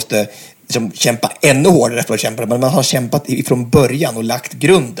måste liksom kämpa ännu hårdare för att kämpa, men man har kämpat från början och lagt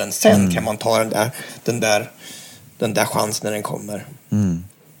grunden. Sen kan man ta den där chansen när den kommer.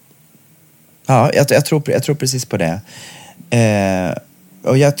 Ja, jag tror precis på det.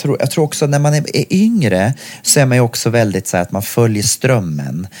 Och jag tror också när man är yngre så är man ju också väldigt så här att man följer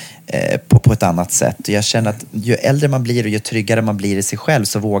strömmen på ett annat sätt. Och jag känner att ju äldre man blir och ju tryggare man blir i sig själv,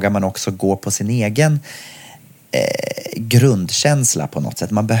 så vågar man också gå på sin egen grundkänsla på något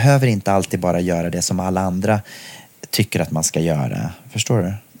sätt. Man behöver inte alltid bara göra det som alla andra tycker att man ska göra. Förstår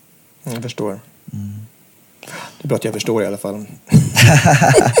du? Jag förstår. Det är bra att jag förstår i alla fall.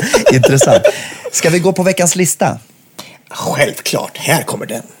 Intressant. Ska vi gå på veckans lista? Självklart, här kommer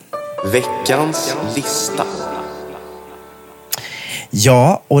den. Veckans lista.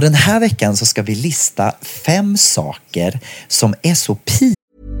 Ja, och den här veckan så ska vi lista 5 saker som är så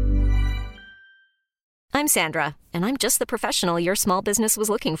I'm Sandra, and I'm just the professional your small business was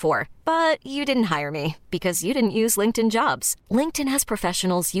looking for. But you didn't hire me because you didn't use LinkedIn Jobs. LinkedIn has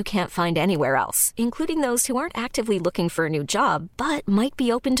professionals you can't find anywhere else, including those who aren't actively looking for a new job, but might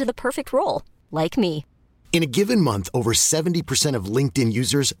be open to the perfect role, like me. In a given month, over 70% of LinkedIn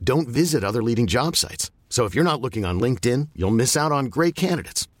users don't visit other leading job sites. So if you're not looking on LinkedIn, you'll miss out on great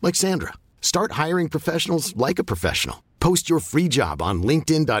candidates like Sandra. Start hiring professionals like a professional. Post your free job on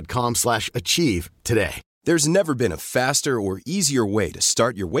linkedin.com/achieve today. There's never been a faster or easier way to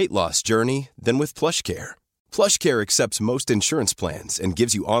start your weight loss journey than with PlushCare. PlushCare accepts most insurance plans and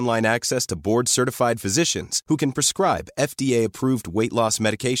gives you online access to board-certified physicians who can prescribe FDA-approved weight loss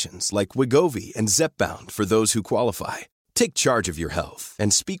medications like Wegovy and Zepbound for those who qualify. Take charge of your health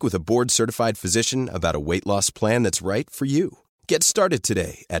and speak with a board-certified physician about a weight loss plan that's right for you. Get started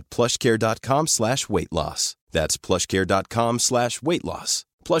today at plushcare.com/weightloss. That's plushcare.com/weightloss.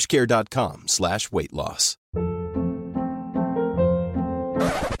 plushcare.com/weightloss.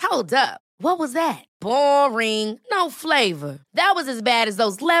 Hold up. What was that? Boring. No flavor. That was as bad as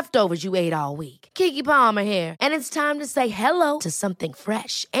those leftovers you ate all week. Keke Palmer here, and it's time to say hello to something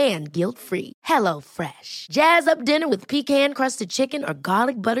fresh and guilt-free. Hello Fresh. Jazz up dinner with pecan-crusted chicken or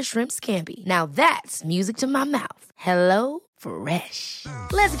garlic butter shrimp scampi. Now that's music to my mouth. Hello Fresh.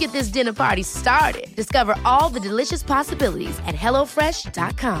 Let's get this dinner party started. Discover all the delicious possibilities at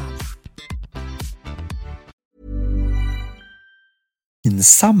hellofresh.com.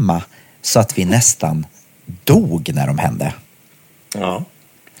 Pinsamma så att vi nästan dog när de hände. Ja.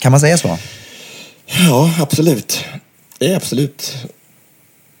 Kan man säga så? Ja, absolut. Det är absolut.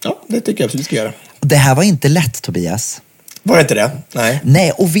 Ja, det tycker jag absolut ska göra. Det här var inte lätt, Tobias. Var det inte det? Nej.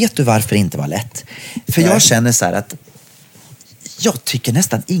 Nej, och vet du varför det inte var lätt? För jag känner så här att jag tycker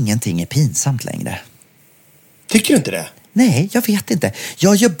nästan ingenting är pinsamt längre. Tycker du inte det? Nej, jag vet inte.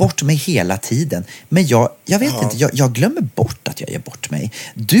 Jag gör bort mig hela tiden. Men jag vet inte, jag glömmer bort att jag gör bort mig.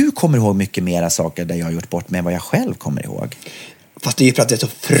 Du kommer ihåg mycket mera saker där jag har gjort bort mig än vad jag själv kommer ihåg. Fast det är ju för att det är så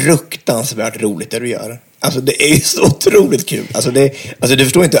fruktansvärt roligt det du gör. Alltså det är ju så otroligt kul. Alltså du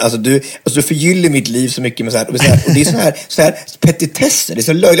förstår inte, du förgyller mitt liv så mycket med så här, och det är så här petitesser, det är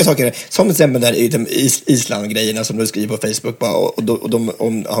så löjliga saker. Som till exempel där Island-grejerna som du skriver på Facebook bara, och de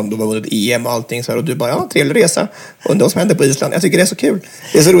har vunnit EM och allting så här, och du bara, ja, trevlig resa. Och vad som händer på Island. Jag tycker det är så kul.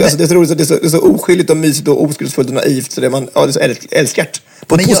 Det är så roligt, det är så oskyldigt och mysigt och oskuldsfullt och naivt så det är så älskärt.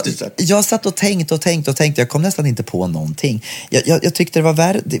 På ett positivt sätt. Jag satt och tänkte. Jag kom nästan inte på någonting. Jag tyckte det var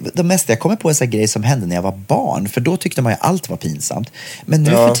värre. Det mesta jag kommer på är så grejer som hände när jag var barn. För då tyckte man ju allt var pinsamt. Men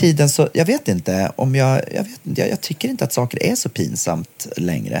nu för tiden så, jag vet inte om jag tycker inte att saker är så pinsamt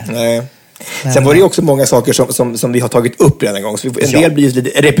längre. Nej. Sen var det ju också många saker som vi har tagit upp redan en gång. Så en del blir ju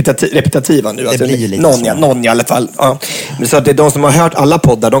lite repetitiva nu. Alltså, det blir lite någon i alla fall. Ja. Men så att det är de som har hört alla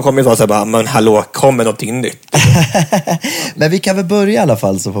poddar, de kommer ju vara så här bara, men hallå, kommer någonting nytt? Men vi kan väl börja i alla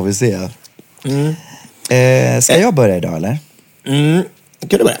fall så får vi se. Ska jag börja idag eller?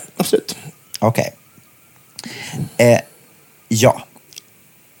 Kan du börja? Absolut. Okej. Ja.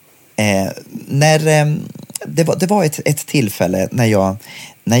 Det var ett tillfälle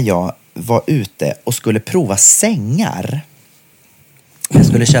när jag var ute och skulle prova sängar. Jag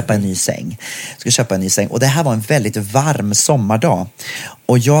skulle köpa en ny säng. Och det här var en väldigt varm sommardag.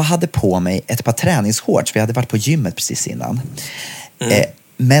 Och jag hade på mig ett par träningsshorts, för jag hade varit på gymmet precis innan.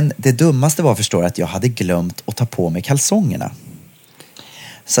 Men det dummaste var, förstår att jag hade glömt att ta på mig kalsongerna.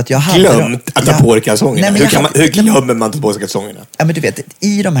 Så att jag hade glömt att ta på dig kalsongerna? Nej, hur glömmer man att ta på sig kalsongerna? Ja, men du vet,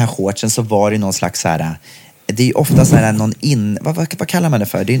 i de här shortsen så var det någon slags så här... Det är ju oftast någon vad kallar man det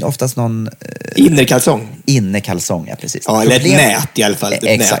för? Det är ju oftast någon... Innerkalsong. Innerkalsong, ja precis. Ja, eller ett nät i alla fall.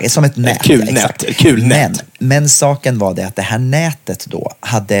 Exakt, som ett nät. Ett kul nät. Men saken var det att det här nätet då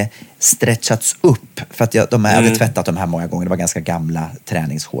hade stretchats upp. För att de hade tvättat de här många gånger. Det var ganska gamla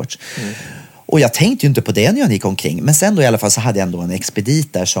träningsshorts. Och jag tänkte ju inte på det när jag gick omkring. Men sen då i alla fall så hade jag ändå en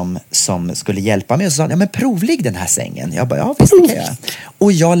expedit där som skulle hjälpa mig. Och så sa han, ja men provligg den här sängen. Jag bara, ja visst det kan jag.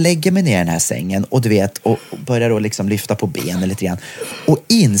 Och jag lägger mig ner i den här sängen och du vet, och börjar då liksom lyfta på benen lite grann. Och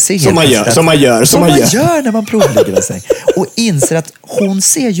inser helt som man gör när man provligger en säng. Och inser att hon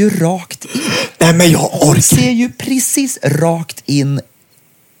ser ju rakt in. Nej men hon ser ju precis rakt in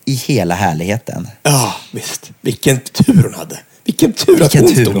i hela härligheten. Ja, visst. Vilken tur hon hade. Vilken tur att hon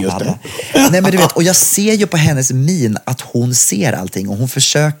stod just där. Nej, men du vet, och jag ser ju på hennes min att hon ser allting och hon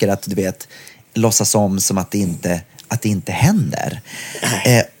försöker att, du vet, låtsas som att det inte händer.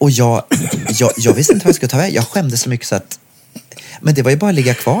 Och jag visste inte vad jag skulle ta väg. Jag skämdes så mycket så att... Men det var ju bara att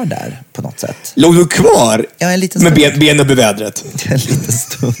ligga kvar där på något sätt. Låg du kvar? Ja, en liten stund. Med ben och bevädret? En liten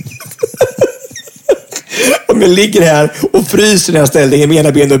stund. Om jag ligger här och fryser i den här ställningen med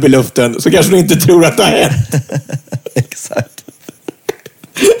ena benet upp i luften så kanske du inte tror att det har hänt. Exakt.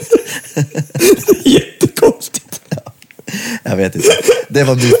 Jättekonstigt. Ja, jag vet inte. Det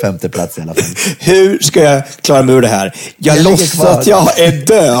var min 5:e plats i alla fall. Hur ska jag klara mig ur det här? Jag låtsas att jag är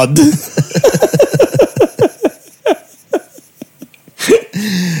död.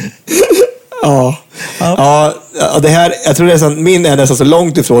 Ja, det här, jag tror nästan, min är nästan så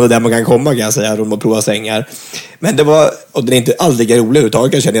långt ifrån det där man kan komma, kan jag säga, om att prova sängar. Men det var, och det är inte alls lika roligt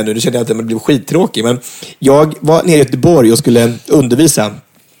överhuvudtaget, känner jag nu. Det känner jag att det blev skittråkig. Men jag var nere i Göteborg och skulle undervisa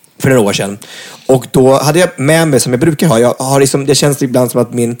för några år sedan. Och då hade jag med mig, som jag brukar ha, jag har liksom, det känns ibland som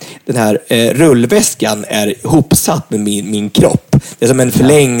att den här rullväskan är hopsatt med min kropp. Det är som en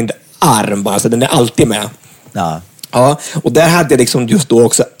förlängd arm bara, så den är alltid med. Ja. Ja, och där hade jag liksom just då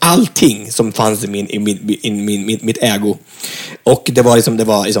också allting som fanns i mitt ägo. Och det var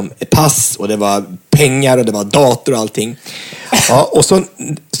liksom ett pass och det var pengar och det var dator och allting. Ja, och så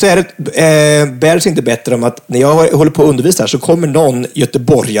är det bärs inte bättre om att när jag håller på att undervisa så kommer någon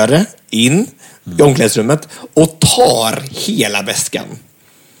göteborgare in i omklädningsrummet och tar hela väskan.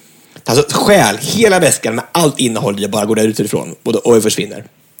 Alltså stjäl hela väskan med allt innehåll, jag bara går där utifrån och försvinner.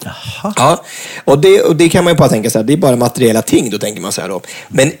 Aha. Ja, och det kan man ju bara tänka så här, det är bara materiella ting, då tänker man så här då.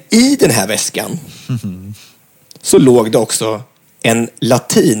 Men i den här väskan så låg det också en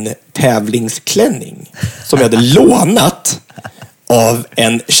latin-tävlingsklänning som jag hade lånat av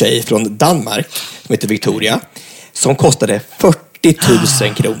en tjej från Danmark som heter Victoria, som kostade 40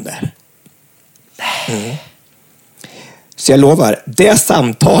 000 kronor. Så jag lovar, det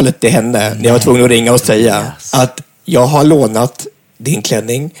samtalet till henne när jag var tvungen att ringa och säga att jag har lånat din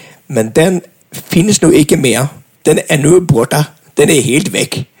klänning, men den finns nog inte med. Den är nu borta. Den är helt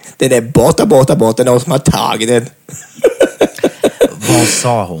väck. Den är borta. Någon som har tagit den. Vad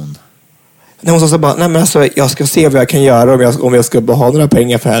sa hon? Hon sa så bara, nej men alltså, jag ska se vad jag kan göra om jag ska ha några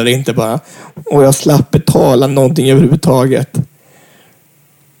pengar för det eller inte bara. Och jag slapp betala någonting överhuvudtaget.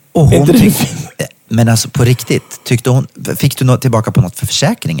 Och hon men alltså på riktigt, fick du tillbaka på något för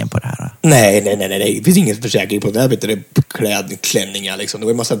försäkringen på det här? Nej. Det finns ingen försäkring på det här. Det är klänningar liksom. Det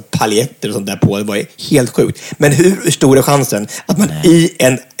var en massa paljetter och sånt där på. Det var helt sjukt. Men hur stor är chansen att man i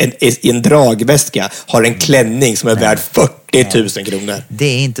en dragväska har en klänning som är värd 40 000 kronor? Det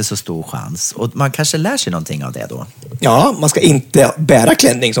är inte så stor chans. Och man kanske lär sig någonting av det då. Ja, man ska inte bära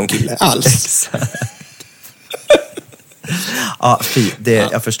klänning som kille alls. Ja,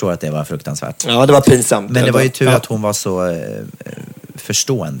 jag förstår att det var fruktansvärt. Ja, det var pinsamt. Men det var ju tur att hon var så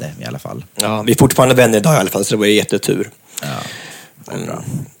förstående i alla fall. Ja, vi är fortfarande vänner idag i alla fall, så det var ju jättetur. Ja, det är bra.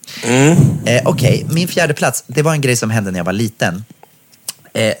 Okej, min fjärde plats, det var en grej som hände när jag var liten.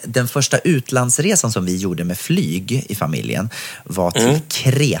 Den första utlandsresan som vi gjorde med flyg i familjen var till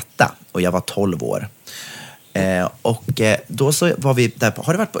Kreta, och jag var 12 år. Då så var vi där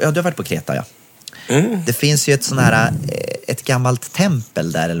på, du har varit på Kreta, ja. Det finns ju ett gammalt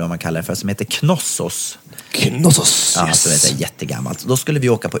tempel där, eller vad man kallar det för, som heter Knossos. Knossos, ja, så det är jättegammalt. Då skulle vi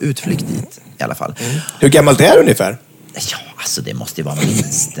åka på utflykt dit i alla fall. Hur gammalt är det ungefär? Ja, alltså det måste ju vara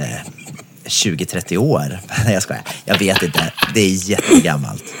minst 20-30 år. Nej, jag skojar. Jag vet inte. Det är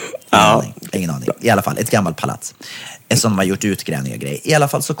jättegammalt. Ingen aning. I alla fall, ett gammalt palats. Som de har gjort utgrävningar och grejer. I alla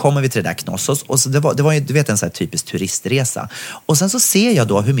fall så kommer vi till det där Knossos. Och så det var ju, du vet, en sån här typisk turistresa. Och sen så ser jag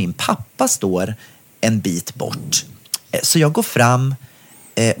då hur min pappa står en bit bort. Så jag går fram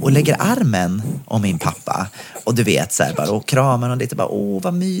och lägger armen om min pappa. Och du vet, så här bara, och kramar och lite bara,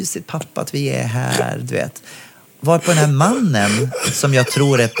 vad mysigt pappa att vi är här, du vet. Varpå den här mannen, som jag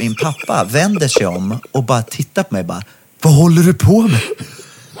tror är min pappa, vänder sig om och bara tittar på mig och bara, vad håller du på med?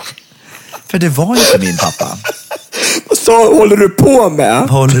 För det var ju inte min pappa. Så håller du på med? Vad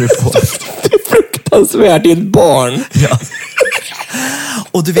håller du på med? Det är fruktansvärt, det är ett barn. Ja.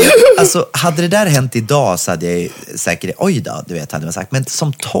 Och du vet, alltså, hade det där hänt idag så hade jag säkert, oj då, du vet, hade man sagt. Men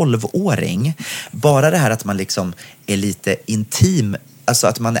som 12-åring, bara det här att man liksom är lite intim, alltså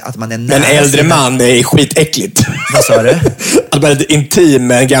att man är nära. En äldre man är skitäckligt. Vad sa du? Att man är intim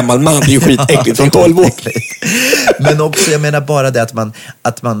med en gammal man är ju skitäckligt från 12 år. Men också, jag menar bara det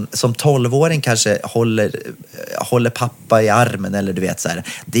att man som 12-åring kanske håller pappa i armen, eller du vet så här.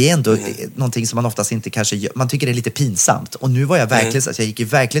 Det är ändå någonting som man oftast inte kanske gör. Man tycker det är lite pinsamt. Och nu var jag verkligen jag gick ju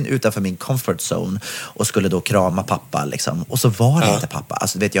verkligen utanför min comfort zone och skulle då krama pappa liksom. Och så var det inte pappa.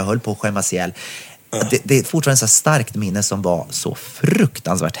 Alltså du vet, jag höll på att skämmas ihjäl. Det är fortfarande så starkt minne som var så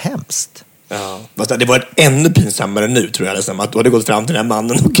fruktansvärt hemskt. Ja. Det var ännu pinsammare nu, tror jag. Liksom, att du hade gått fram till den här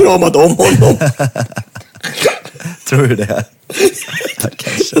mannen och kramat om honom. Tror du det?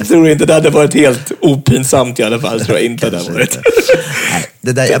 Jag tror inte det hade varit helt opinsamt i alla fall. Tror jag inte det hade varit. Nej,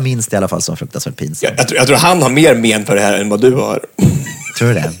 det där, jag minns det i alla fall som fruktansvärt pinsamt. Jag tror han har mer men för det här än vad du har. Tror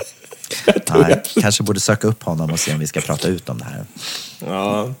du det? Nej, kanske borde söka upp honom och se om vi ska prata ut om det här.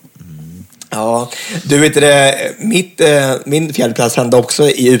 Ja. Ja, du vet det, min fjärde plats hände också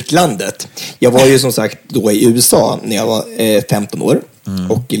i utlandet. Jag var ju som sagt då i USA när jag var 15 år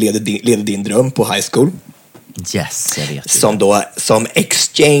och ledde din dröm på high school. Yes, jag vet. Som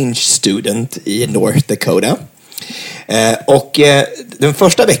exchange student i North Dakota. Den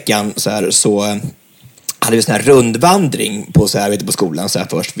första veckan så hade vi sån här rundvandring på på skolan så här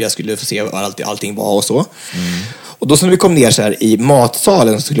först. Jag skulle få se vad allting var och så. Och då när vi kom ner så här i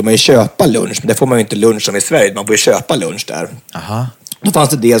matsalen så skulle man ju köpa lunch. Men det får man ju inte lunch som i Sverige. Man får ju köpa lunch där. Aha. Då fanns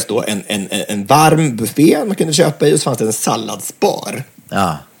det dels då en varm buffé man kunde köpa i. Och så fanns det en salladsbar.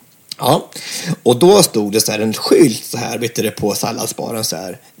 Ja. Ja. Och då stod det så här en skylt så här, vet du, på salladsbaren så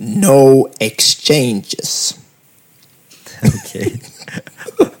här. No exchanges. Okej.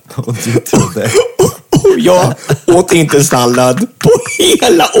 Och du trodde... Och jag åt inte sallad på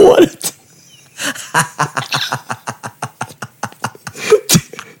hela året.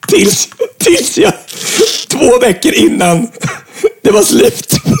 Tills jag 2 veckor innan det var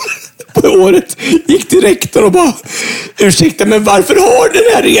slut på året gick till rektorn och bara, ursäkta, men varför har den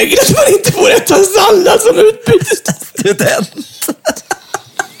här regeln att man inte får äta sallad som utbytesstudent?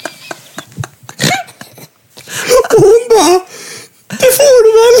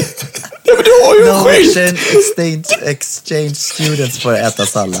 exchange students får äta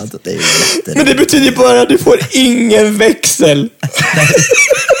sallad. Det är ju men det betyder bara att du får ingen växel.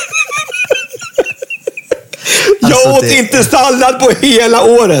 Jag åt inte sallad på hela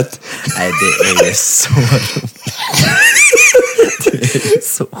året. Nej, det är så roligt. Det är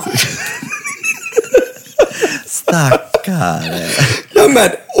så sjukt. Stackare. Ja, men,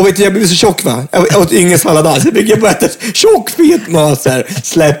 och vet du, jag blev så tjock, va? Jag åt ingen sallad alls. Jag fick bara äta tjock, fet mat, så här,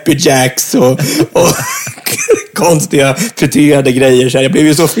 Slappy Jacks och konstiga friterade grejer. Så här. Jag blev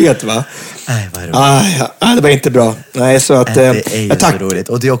ju så fet, va? Nej, vad roligt. Det var inte bra. Nej, så att, det är ju så roligt.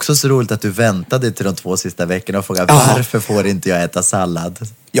 Och det är också så roligt att du väntade till de 2 sista veckorna och frågade varför får inte jag äta sallad?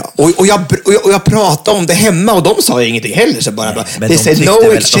 Ja, och jag pratade om det hemma och de sa ingenting heller. Så bara, men de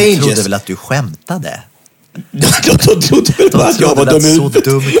trodde väl att du skämtade? De trodde väl bara att jag var dum. Så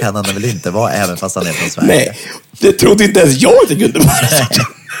dum kan han väl inte vara, även fast han är från Sverige. Nej, det trodde inte ens jag att det kunde vara.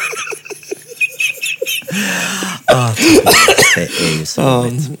 Det är ju så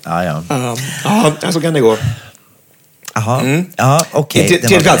roligt. Ja, så kan det gå. Jaha, okej.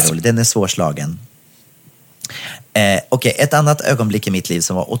 Den är svårslagen. Okej, ett annat ögonblick i mitt liv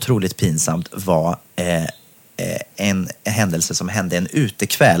som var otroligt pinsamt var en händelse som hände en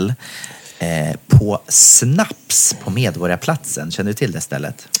utekväll på Snaps på Medborgarplatsen. Känner du till det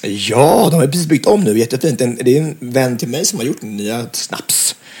stället? Ja, de har precis byggt om nu. Jättefint. Det är en vän till mig som har gjort nya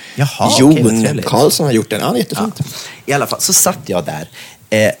Snaps. Jaha, Jon Karlsson har gjort den. Ja, jättefint. Ja. I alla fall så satt jag där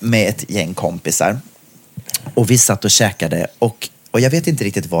med ett gäng kompisar. Och vi satt och käkade och jag vet inte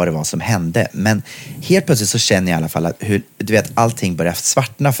riktigt vad det var som hände. Men helt plötsligt så känner jag i alla fall att allting börjar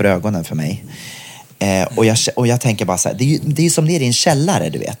svartna för ögonen för mig. Och jag tänker bara så här, det är ju som nere i en källare,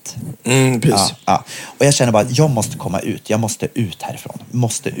 du vet. Precis. Ja. Och jag känner bara att jag måste komma ut. Jag måste ut härifrån.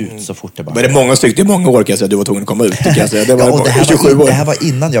 Måste ut så fort det bara. Men det är många stycken, det är många år kan jag säga, du var tvungen att komma ut. Kan jag säga. Det var det här 27 år. Det här var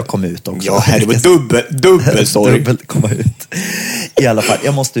innan jag kom ut också. Ja, det var dubbel sorry. Dubbel komma ut. I alla fall,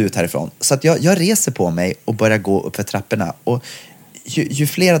 jag måste ut härifrån. Så att jag reser på mig och börjar gå upp för trapporna. Och ju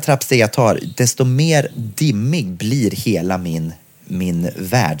flera trappsteg jag tar, desto mer dimmig blir hela min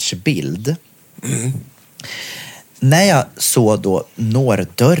världsbild. När jag så då når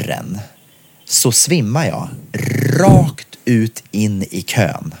dörren så svimmar jag rakt ut in i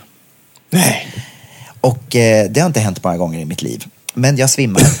kön. Nej. Och det har inte hänt många gånger i mitt liv. Men jag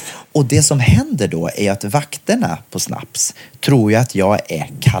svimmar. Och det som händer då är att vakterna på Snaps tror ju att jag är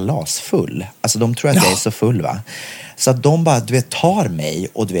kalasfull. Alltså de tror att jag är så full, va? Så att de bara, tar mig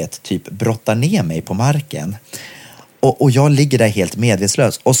och typ brottar ner mig på marken. Och jag ligger där helt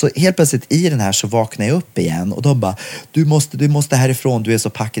medvetslös. Och så helt plötsligt i den här så vaknar jag upp igen. Och de bara, du måste härifrån, du är så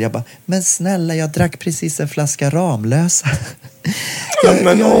packad. Jag bara, men snälla, jag drack precis en flaska Ramlösa. Jag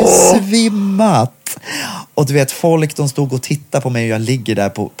är svimmat. Och folk, de stod och tittade på mig och jag ligger där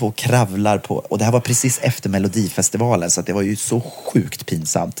på kravlar på. Och det här var precis efter Melodifestivalen, så att det var ju så sjukt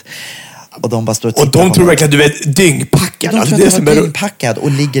pinsamt. Och de bara står och tittar. Och de tror verkligen att du är dyngpackad. De tror att jag är dyngpackad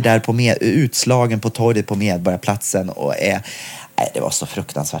och ligger där utslagen på torget på Medborgarplatsen och är... Nej, det var så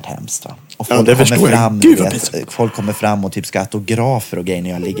fruktansvärt hemskt, va? Och folk folk kommer fram och typ ska autografer och grejer när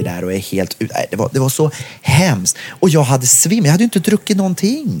jag ligger där och är helt ut. Nej, det var så hemskt. Och jag hade jag hade ju inte druckit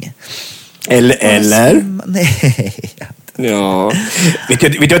någonting. Eller? Nej. Ja. Vet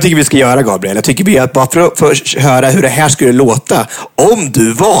du vad jag tycker vi ska göra, Gabriel? Jag tycker vi att bara för att höra hur det här skulle låta om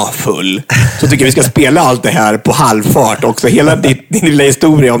du var full, så tycker vi ska spela allt det här på halvfart också. Hela din lilla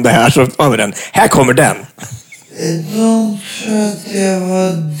historia om det här, så har vi den. Här kommer den. De tror att jag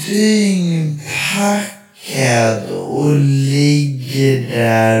var dyngpackad och ligger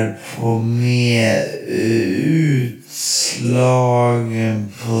där på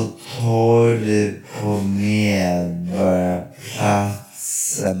utslagen på torget på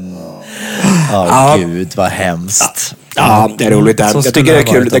Medborgarplatsen. Gud, vad hemskt. Ja, det är roligt. Jag tycker det är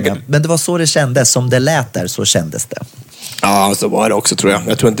kul. Men det var så det kändes. Som det lät där, så kändes det. Ja, så var det också, tror jag.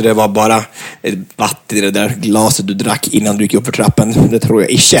 Jag tror inte det var bara vatten i det där glaset du drack innan du gick upp för trappen. Det tror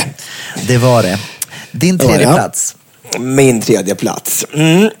jag inte. Det var det. Din tredje plats. Min tredje plats.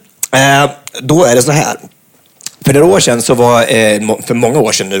 Då är det så här. För några år sedan så var, för många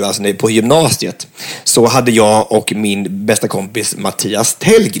år sedan nu, alltså på gymnasiet, så hade jag och min bästa kompis Mattias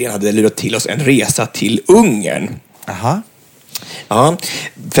Tellgren hade lurat till oss en resa till Ungern. Aha. Ja,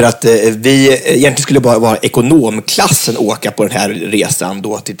 för att vi egentligen skulle bara vara ekonomklassen åka på den här resan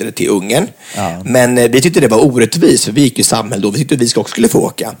då till Ungern. Ja. Men vi tyckte det var orättvist, för vi gick ju samhälle då. Vi tyckte att vi också skulle få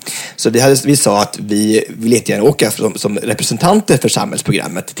åka. Så vi sa att vi vill jättegärna åka som representanter för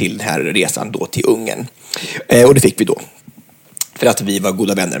samhällsprogrammet till den här resan då till Ungern. Och det fick vi då. För att vi var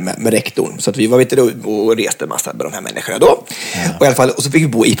goda vänner med rektorn. Så att vi var ute och reste en massa med de här människorna då. Och, i alla fall, och så fick vi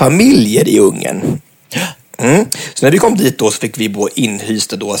bo i familjer i Ungern. Så när vi kom dit då så fick vi bo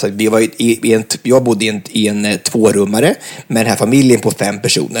inhysta då. Så vi var jag bodde i en 2-rummare med den här familjen på 5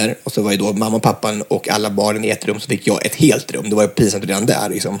 personer. Och så var ju då mamma och pappan och alla barnen i ett rum, så fick jag ett helt rum. Det var ju pinsamt redan där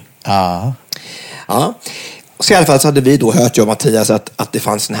liksom. Ja. Så i alla fall så hade vi då hört, jag och Mattias, att det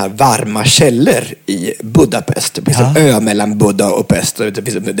fanns såna här varma källor i Budapest. Det finns en ö mellan Buda och Pest där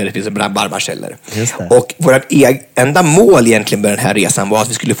det finns varma källor. Och vårt enda mål egentligen med den här resan var att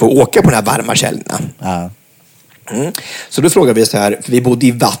vi skulle få åka på de här varma källorna. Så då frågade vi så här, för vi bodde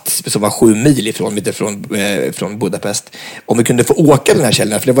i Vats som var 7 mil från Budapest, om vi kunde få åka den här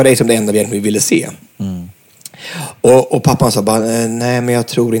källorna, för det var liksom det enda vi ville se. Och pappan sa bara, nej men jag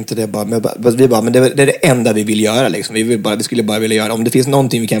tror inte det. Men det är det enda vi vill göra liksom. Vi skulle bara vilja göra, om det finns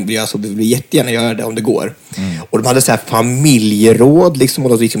någonting vi kan göra så vill vi jättegärna göra det om det går. Och de hade så här familjeråd liksom, och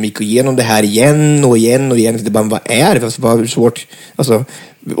de liksom gick igenom det här igen och igen och igen. Det bara, vad är det? Hur svårt, alltså,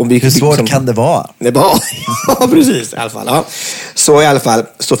 hur svårt liksom, kan det vara? Det var, ja, precis i alla fall. Ja. Så i alla fall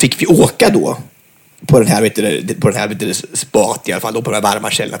så fick vi åka då på den här spat i alla fall, då på de här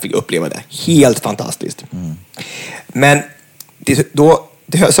varma källorna, fick uppleva det. Helt fantastiskt. Men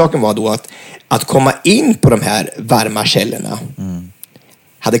saken var då att komma in på de här varma källorna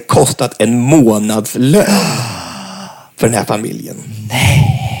hade kostat en månadslön för den här familjen.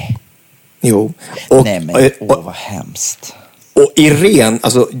 Nej. Jo. Vad hemskt. Och Irene,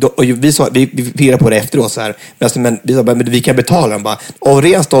 alltså, vi firade på det efteråt så här, men vi sa bara, men vi kan betala dem bara. Och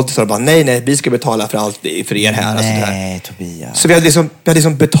ren stolthet sa bara, nej, vi ska betala för allt för er här. Nej, alltså, Tobias. Så vi hade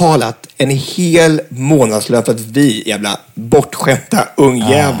liksom betalat en hel månadslön för att vi jävla bortskämta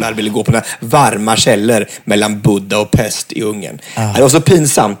ungjävlar ville gå på den här varma källor mellan Buda och Pest i Ungern. Det var så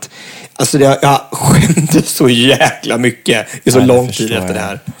pinsamt. Alltså jag skämde så jäkla mycket i så lång tid efter det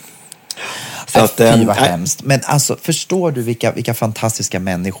här. Fy vad hemskt. Men alltså, förstår du vilka fantastiska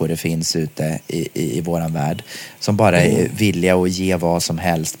människor det finns ute i våran värld som bara är villiga att ge vad som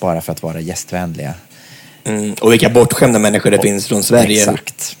helst bara för att vara gästvänliga. Och vilka bortskämda människor det finns från Sverige.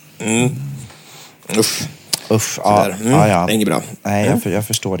 Exakt. Usch, ja. Det är inget bra. Nej, jag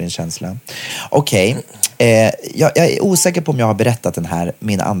förstår din känsla. Okej. Jag är osäker på om jag har berättat den här,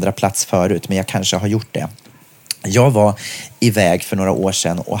 min andra plats förut, men jag kanske har gjort det. Jag var iväg för några år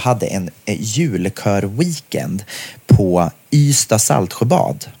sedan och hade en julkör-weekend på Ystad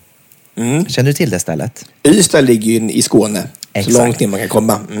Saltsjöbad. Känner du till det stället? Ystad ligger ju i Skåne. Exakt. Så långt ner man kan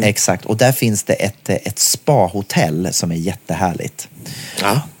komma. Exakt, och där finns det ett spa-hotell som är jättehärligt.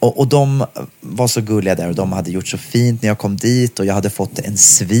 Ja. Och de var så gulliga där och de hade gjort så fint när jag kom dit och jag hade fått en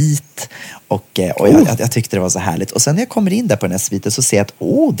svit och jag tyckte det var så härligt. Och sen när jag kommer in där på den här sviten så ser jag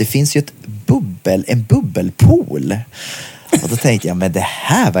att det finns ju en bubbelpool. Och då tänkte jag, men det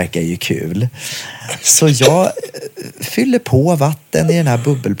här verkar ju kul. Så jag fyller på vatten i den här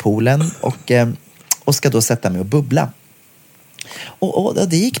bubbelpoolen och ska då sätta mig och bubbla. Och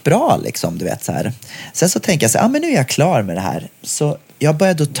det gick bra liksom, du vet så här. Sen så tänker jag så här, men nu är jag klar med det här. Så jag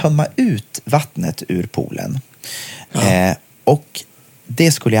började då tömma ut vattnet ur poolen. Och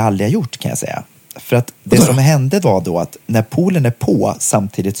det skulle jag aldrig ha gjort, kan jag säga. För att det som hände var då att när poolen är på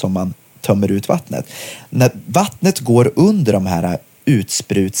samtidigt som man tömmer ut vattnet. När vattnet går under de här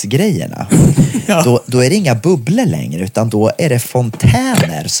utsprutsgrejerna, då är det inga bubblor längre, utan då är det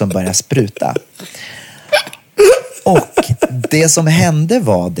fontäner som börjar spruta. Och det som hände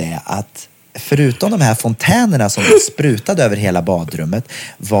var det att förutom de här fontänerna som sprutade över hela badrummet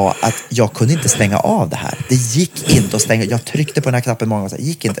var att jag kunde inte stänga av det här. Det gick inte att stänga. Jag tryckte på den här knappen många gånger. Det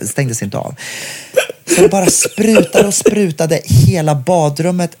gick inte, det stängdes inte av. Så det bara sprutade och sprutade. Hela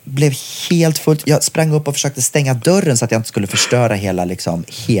badrummet blev helt fullt. Jag sprang upp och försökte stänga dörren så att jag inte skulle förstöra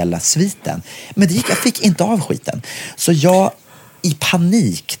hela sviten. Men det gick, jag fick inte av skiten. Så jag i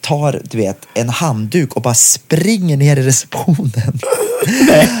panik tar, du vet, en handduk och bara springer ner i receptionen.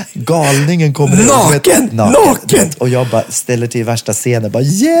 Nej. Galningen kommer naken. Och jag bara ställer till värsta scenen. Bara,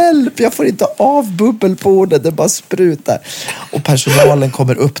 hjälp, jag får inte av bubbelbordet. Det bara sprutar. Och personalen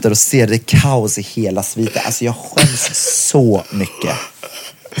kommer upp där och ser det kaos i hela sviten. Alltså jag skäms så mycket.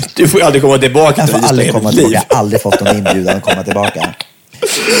 Du får aldrig komma tillbaka. Jag har aldrig fått någon inbjudan att komma tillbaka.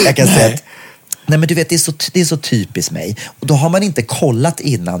 Jag kan säga att Nej, men du vet, det är så typiskt mig. Och då har man inte kollat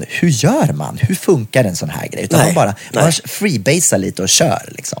innan, hur gör man? Hur funkar en sån här grej? Utan man freebasar lite och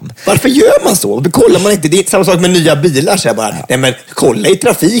kör liksom. Varför gör man så? Kollar man inte? Det är samma sak med nya bilar. Så jag bara, nej men kolla i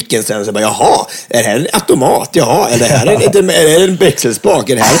trafiken sen. Så jag bara, jaha, är det här en automat? Jaha, är det här en växelspak?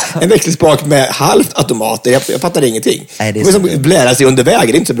 Är det här en växelspak med halvt automat? Jag fattar ingenting. Nej, det är som blära sig under vägen.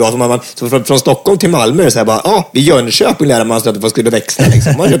 Det är inte så bra som man från Stockholm till Malmö. Så jag bara, vid Jönköping lär man sig att man skulle växla.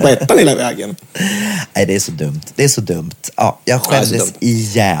 Liksom. Man kör på ettan hela vägen. Nej, det är så dumt. Det är så dumt. Ja, jag skämdes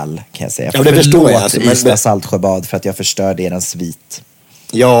ihjäl, kan jag säga. Ja, det förstår jag. Alltså, Ystad Saltsjöbad för att jag förstörde er svit.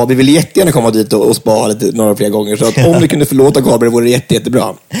 Ja, vi vill jättegärna komma dit och spara lite några fler gånger. Så att om du kunde förlåta Gabriel vore det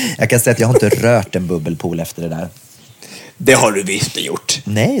jättebra. Jag kan säga att jag har inte rört en bubbelpool efter det där. Det har du visst gjort.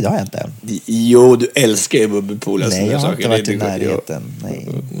 Nej, det har jag inte. Jo, du älskar ju bubbelpool. Nej, jag har inte varit i närheten.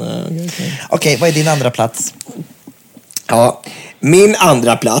 Okej, vad är din andra plats? Ja, min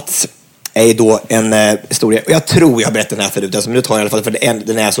andra plats är då en historia. Och jag tror jag har berättat den här förut. Alltså, men nu tar jag i alla fall, för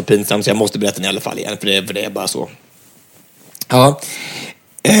den är så pinsam så jag måste berätta den i alla fall igen. För det är bara så. Ja,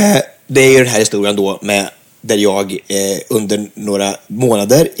 det är ju den här historien då där jag under några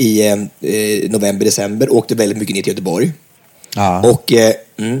månader i november-december åkte väldigt mycket ner till Göteborg. Ja.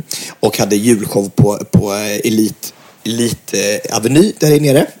 Och hade julshow på Elite Aveny där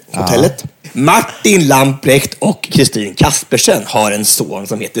nere, hotellet. Martin Lamprecht och Kristin Kaspersen har en son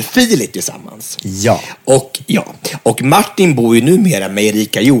som heter Filip tillsammans. Ja. Och Martin bor ju numera med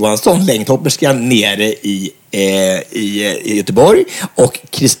Erika Johansson, längdhopperskan, nere i Göteborg. Och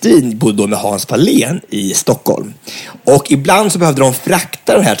Kristin bodde då med Hans Fahlén i Stockholm. Och ibland så behövde de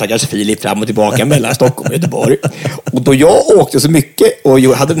frakta den här stackars Filip fram och tillbaka mellan Stockholm och Göteborg. Och då jag åkte så mycket och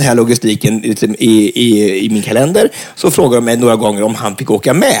jag hade den här logistiken i min kalender, så frågade de mig några gånger om han fick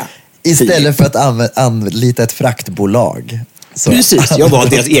åka med. Istället för att anlita ett fraktbolag. Så. Precis, jag var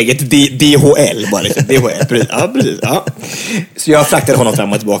deras eget DHL. Bara liksom. DHL, precis. Ja. Så jag fraktade honom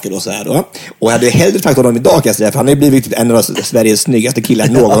fram och tillbaka då, så här då. Och jag hade hellre fraktat honom idag, kan jag säga, för han har blivit en av Sveriges snyggaste killar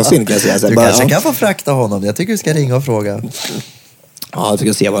någonsin, kan jag säga. Så du kanske kan få frakta honom. Jag tycker du ska ringa och fråga. Ja, jag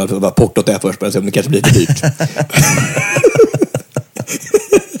ska se vad portot är först, men se om det kanske blir lite dyrt.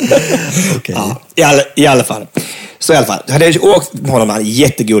 Okay. Ja, i alla fall. Så i alla fall, hade jag åkt med honom, han är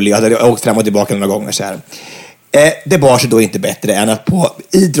jättegullig, jag hade åkt fram och tillbaka några gånger så här. Det bar sig då inte bättre än att på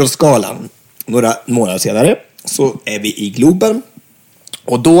Idrottsgalan några månader senare så är vi i Globen.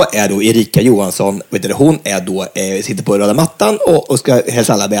 Och då är då Erika Johansson, hon är då, sitter på röda mattan och ska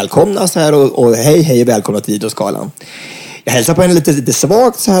hälsa alla välkomna så här, och hej välkomna till Idrottsgalan. Jag hälsar på henne lite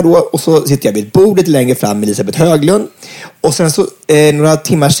svagt så här då, och så sitter jag vid ett bord lite längre fram med Elisabeth Höglund. Och sen så några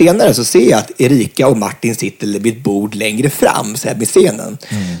timmar senare så ser jag att Erika och Martin sitter vid ett bord längre fram så här vid scenen.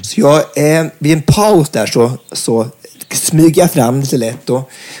 Så jag vid en paus där så smyger jag fram lite lätt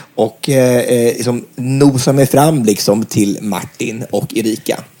och liksom nosar mig fram liksom till Martin och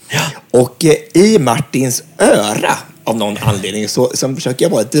Erika. Ja. Och i Martins öra av någon anledning så försöker jag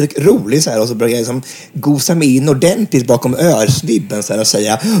vara lite rolig så här, och så börjar jag liksom gosa mig in ordentligt bakom örsnibben så här, och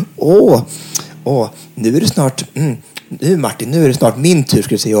säga nu är det snart nu Martin, nu är det snart min tur, ska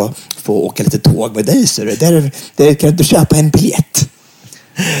du se, att få åka lite tåg med dig, så där kan du köpa en biljett.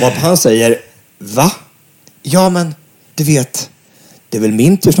 Och han säger, va? Ja, men du vet, det är väl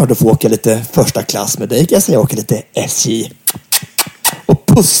min tur snart att få åka lite första klass med dig, kan jag säga, åka lite SJ. Och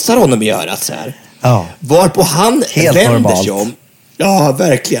pussar honom i örat så här. Ja. Varpå han vänder sig om. Ja,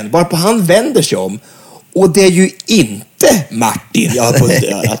 verkligen. Varpå han vänder sig om. Och det är ju inte Martin jag har pussat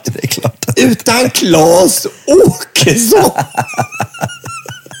i örat. Det är klart. Utan Claes Åkesson.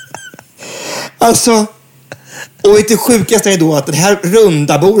 Alltså, och det sjukaste är då att det här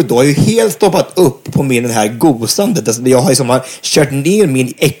runda bordet då är ju helt stoppat upp på min den här gosandet. Alltså, jag har ju som kört ner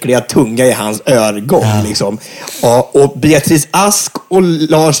min äckliga tunga i hans örgång. Ja. Liksom. Och Beatrice Ask och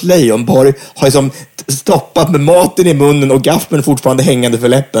Lars Leijonborg har ju som stoppat med maten i munnen och gaffeln fortfarande hängande för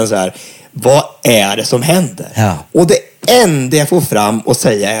läppen så här. Vad är det som händer? Ja. Och det enda jag får fram och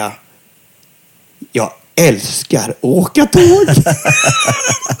säga är, jag älskar att åka tåg.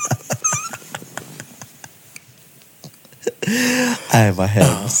 Nej, vad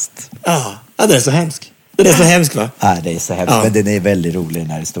hemskt. Ja, det är så hemskt. Det är så hemskt, va? Ja, det är så hemskt. Ja. Men den är väldigt rolig,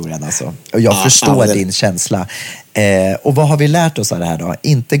 den här historien alltså. Och jag förstår din känsla. Och vad har vi lärt oss av det här då?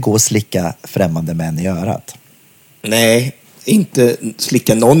 Inte gå och slicka främmande män i örat. Nej, inte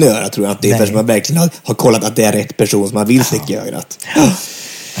slicka någon i örat, tror jag. Att det är för att man verkligen har kollat att det är rätt person som man vill slicka i örat.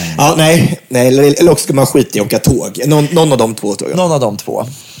 Ja, nej. Eller också ska man skita i att åka tåg. Någon av de två, tror jag. Någon av de två.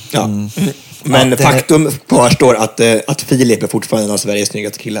 Ja. Men faktum kvarstår att Filip är fortfarande en av Sveriges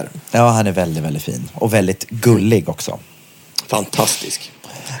snyggaste killar. Ja, han är väldigt, väldigt fin. Och väldigt gullig också. Fantastisk.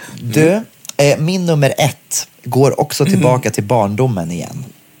 Du, Min nummer 1 går också tillbaka till barndomen igen.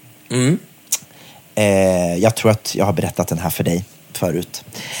 Jag tror att jag har berättat den här för dig förut.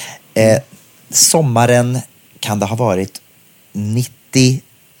 Sommaren kan det ha varit 95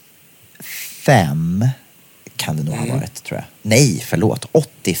 kan det nog ha varit, tror jag. Nej, förlåt.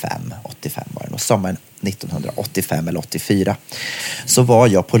 85 var det nog. Sommaren 1985 eller 84. Så var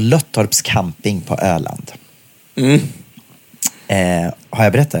jag på Löttorps camping på Öland. Har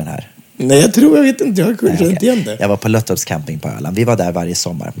jag berättat den här? Nej, jag vet inte. Jag kunde inte igen det. Jag var på Löttorps camping på Öland. Vi var där varje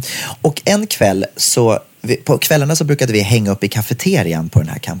sommar. Och en kväll på kvällarna så brukade vi hänga upp i kafeterian på den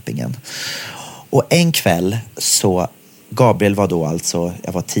här campingen. Och en kväll så, Gabriel var då alltså,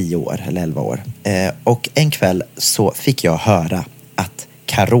 jag var 10 år eller 11 år. Och en kväll så fick jag höra att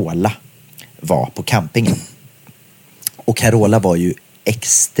Carola var på campingen. Och Carola var ju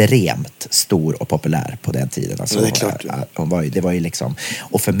extremt stor och populär på den tiden. Alltså, det är klart. Det var ju liksom,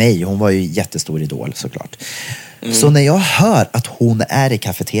 och för mig, hon var ju jättestor idol såklart. Så när jag hör att hon är i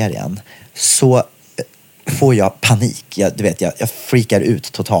kafeterian så får jag panik. Jag freakar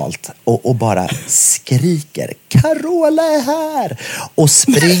ut totalt och bara skriker Carola är här! Och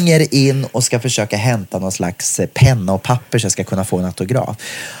springer in och ska försöka hämta någon slags penna och papper så jag ska kunna få en autograf.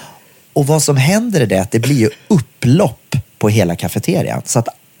 Och vad som händer är det att det blir ju upplopp på hela kafeterian. Så att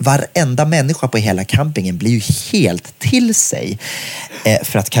varenda människa på hela campingen blir ju helt till sig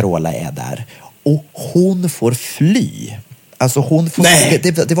för att Carola är där. Och hon får fly. Alltså hon får,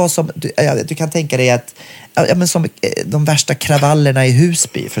 det var som, du kan tänka dig att men som de värsta kravallerna i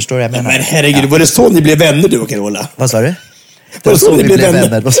Husby, förstår du vad jag menar? Men herregud, var det så ni blev vänner du och Carola? Vad sa du? Det var så vi blev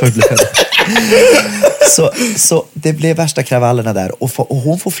vänner. Så det blev värsta kravallerna där och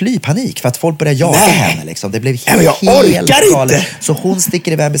hon får fly, panik för att folk börjar jaga henne liksom. Det blev helt galet. Så hon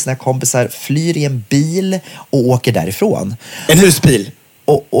sticker iväg med sina kompisar, flyr i en bil och åker därifrån. En husbil?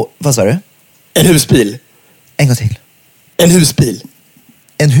 Och vad sa du? En husbil? En gång till. En husbil?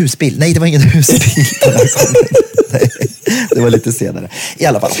 En husbil? Nej, det var ingen husbil. Nej, det var lite senare. I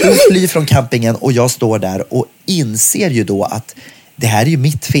alla fall, hon flyr från campingen och jag står där och inser ju då att det här är ju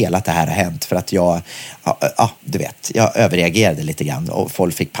mitt fel att det här har hänt för att jag överreagerade lite grann och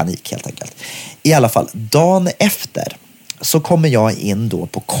folk fick panik helt enkelt. I alla fall, dagen efter så kommer jag in då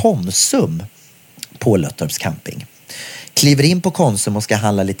på Konsum på Löttorps camping. Kliver in på Konsum och ska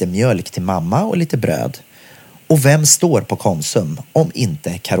handla lite mjölk till mamma och lite bröd. Och vem står på Konsum om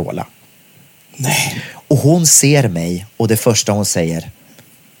inte Carola? Nej. Och hon ser mig och det första hon säger,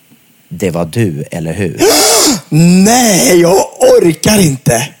 det var du, eller hur? Nej, jag orkar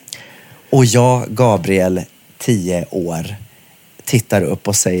inte. Och jag, Gabriel, 10 år, tittar upp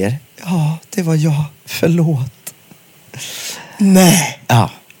och säger, ja, det var jag, förlåt. Nej. Ja.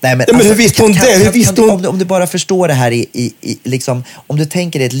 Nej, men hur visste hon det? Om du bara förstår det här i liksom, om du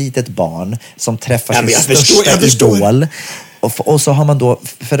tänker dig ett litet barn som träffar sin största idol och så har man då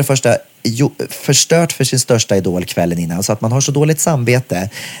för det första förstört för sin största idol kvällen innan så att man har så dåligt samvete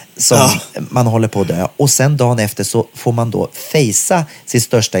som man håller på att dö och sen dagen efter så får man då fejsa sin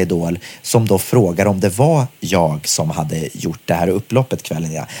största idol som då frågar om det var jag som hade gjort det här upploppet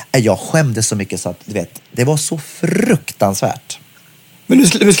kvällen innan. Jag skämde så mycket så att du vet, det var så fruktansvärt. Men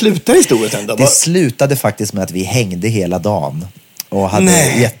hur slutade historien då? Det slutade faktiskt med att vi hängde hela dagen och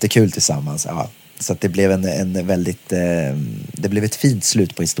hade jättekul tillsammans. Ja. Så att det blev en väldigt det blev ett fint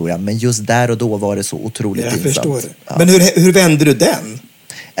slut på historien. Men just där och då var det så otroligt pinsamt. Jag förstår. Ja. Men hur vände du den?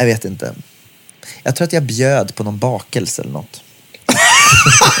 Jag vet inte. Jag tror att jag bjöd på någon bakelse eller något.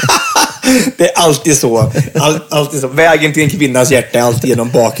 Det är alltid så. Alltid så. Vägen till en kvinnas hjärta är alltid genom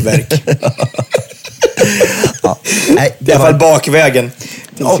bakverk. Ja. Nej, det är i alla fall bakvägen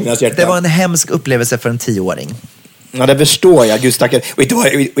till en kvinnas hjärta. Det var en hemsk upplevelse för en 10-åring. Ja, det förstår jag. Gud stackare.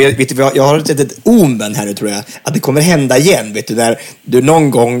 Jag har sett ett omen här nu, tror jag. Att det kommer hända igen, vet du. När du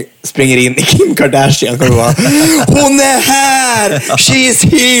någon gång springer in i Kim Kardashian. Kommer vara, hon är här! She's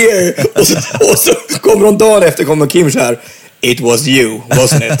here! Och så kommer hon dagen efter, kommer Kim så här. It was you,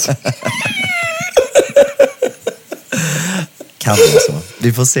 wasn't it? Kan det vara så.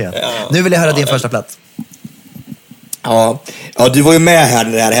 Vi får se. Ja, nu vill jag höra din första plats. Ja, du var ju med här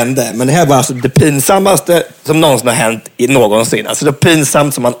när det här hände. Men det här var alltså det pinsammaste som någonsin har hänt någonsin. Alltså det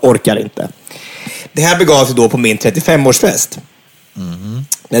pinsamt som man orkar inte. Det här begav sig då på min 35-årsfest. Mm.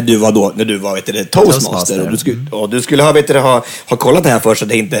 När du var vet du, toastmaster. Och du skulle ha kollat det här först så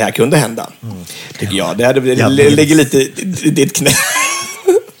att det här kunde hända. Tycker jag. Det ligger lite i ditt knä.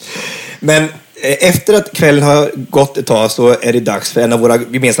 Men efter att kvällen har gått ett tag så är det dags för en av våra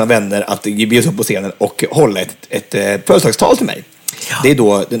gemensamma vänner att bjuda upp på scenen och hålla ett födelsedagstal till mig. Ja. Det är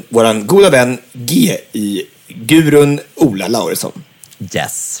då våran goda vän Gurun Ola Lauresson.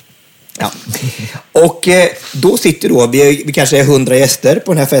 Yes. Ja. Och då sitter vi kanske är 100 gäster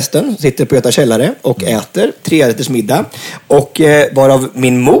på den här festen, sitter på Göta källare och äter 3-rätters middag. Och varav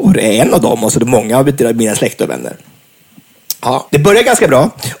min mor är en av dem, och så är det många av mina släkt och vänner. Ja, det börjar ganska bra.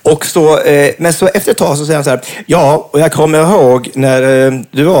 Och så, men så efter ett tag så säger han så här: ja, och jag kommer ihåg när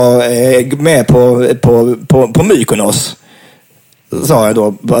du var med på Mykonos. Sa jag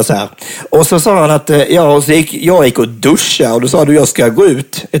då bara så här. Och så sa han att jag gick och duschade, och då sa du jag ska gå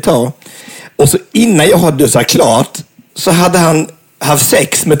ut ett tag. Och så innan jag hade duschat klart så hade han haft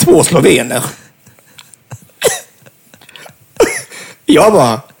sex med 2 slovener. Jag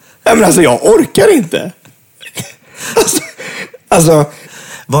bara, men alltså jag orkar inte. Alltså,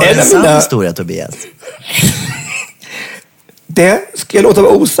 var det en sann historia, Tobias? Det ska jag låta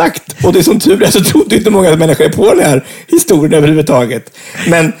vara osagt. Och det är som tur är så trodde inte många människor på den här historien överhuvudtaget.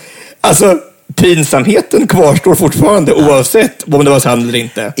 Men alltså, pinsamheten kvarstår fortfarande oavsett om det var sant eller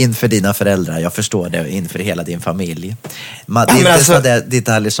inte. Inför dina föräldrar, jag förstår det. Inför hela din familj. Det är inte alltså,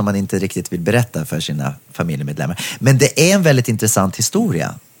 detaljer som man inte riktigt vill berätta för sina familjemedlemmar. Men det är en väldigt intressant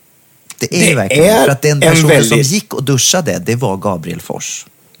historia. Det är verkligen. För att den personen som gick och duschade, det var Gabriel Fors.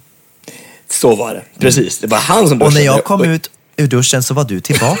 Så var det. Precis. Det var han som duschade. Och när jag kom ut ur duschen så var du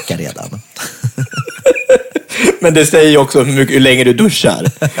tillbaka redan. Men det säger ju också hur länge du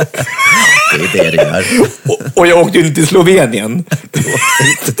duschar. Det är det gör. Och jag åkte ju inte till Slovenien.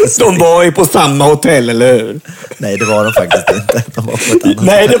 De var ju på samma hotell, eller hur? Nej, det var de faktiskt inte. De var på ett annat.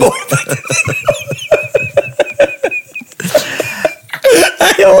 Nej, det var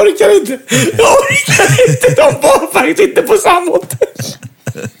Jag orkar inte. De var faktiskt inte på samma hotell.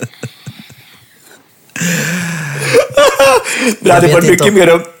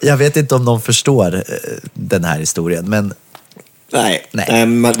 Jag vet inte om de förstår den här historien, men nej. Det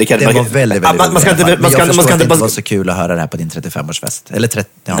var väldigt man ska inte, det var så kul att höra det här på din 35-årsfest. Eller 30,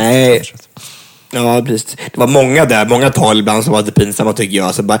 ja, nej. 35-årsfest. Ja, precis. Det var många tal ibland som var lite pinsamma, tycker jag.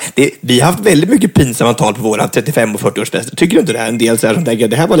 Alltså vi har haft väldigt mycket pinsamma tal på våra 35- och 40-årsfester. Tycker du inte det? En del så här som tänker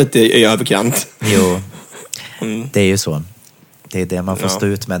att det här var lite i överkant. Jo, det är ju så. Det är det man får stå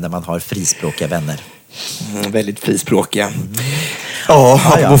ut med när man har frispråkiga vänner. Väldigt frispråkiga. Ja,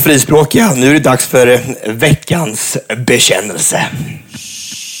 på frispråkiga. Nu är det dags för veckans bekännelse.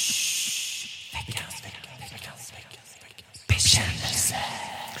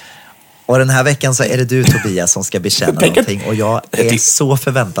 Och den här veckan så är det du, Tobias, som ska bekänna någonting. Och jag är så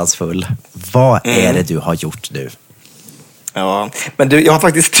förväntansfull. Vad är det du har gjort nu? Ja, men du, jag har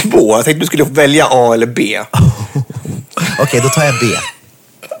faktiskt 2. Jag tänkte du skulle välja A eller B. Okej, då tar jag B.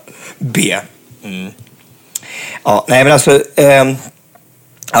 B. Ja, nej men alltså... det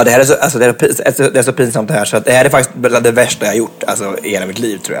här är så, alltså, det är så pinsamt det här, så att det här är faktiskt bland det värsta jag har gjort, alltså, i hela mitt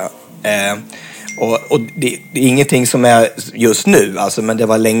liv, tror jag. Och det är ingenting som är just nu, alltså, men det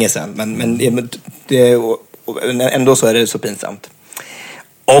var länge sedan. Men ändå så är det så pinsamt.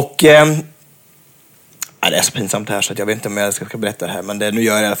 Och det är så pinsamt här så att jag vet inte om jag ska berätta det här, men nu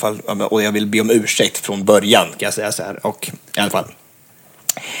gör jag i alla fall, och jag vill be om ursäkt från början, kan jag säga så här. Och i alla fall,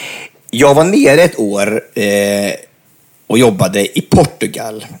 jag var nere ett år och jobbade i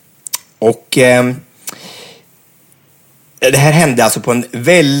Portugal. Och det här hände alltså på en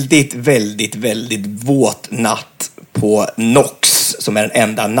väldigt, väldigt, väldigt våt natt på Nox, som är den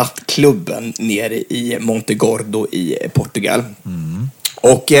enda nattklubben nere i Montegordo i Portugal.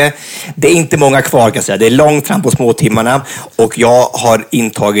 Och det är inte många kvar, kan jag säga. Det är långt fram på småtimmarna, och jag har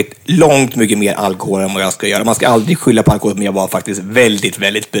intagit långt mycket mer alkohol än vad jag ska göra. Man ska aldrig skylla på alkohol, men jag var faktiskt väldigt,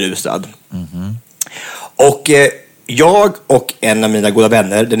 väldigt berusad. Och jag och en av mina goda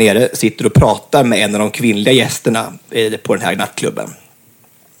vänner där nere sitter och pratar med en av de kvinnliga gästerna på den här nattklubben.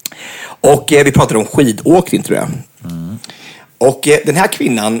 Och vi pratar om skidåkning, tror jag. Och den här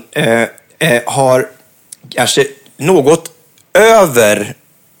kvinnan har kanske något över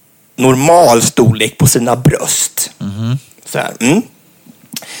normal storlek på sina bröst. Så här.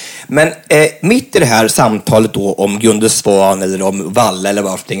 Men mitt i det här samtalet då om Gunde Svan eller om Valla eller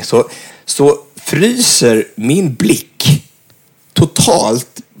vad för någonting, så fryser min blick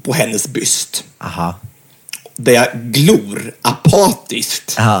totalt på hennes byst. Aha. Där jag glor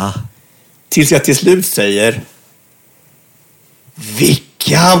apatiskt. Aha. Tills jag till slut säger: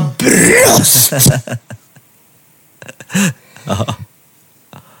 vilka bröst!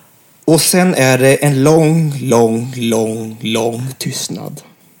 Och sen är det en lång tystnad.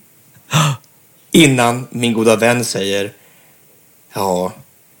 Innan min goda vän säger: ja,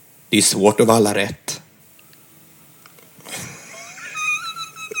 det är svårt att valla rätt.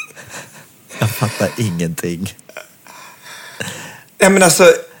 Jag fattar ingenting. Nej, men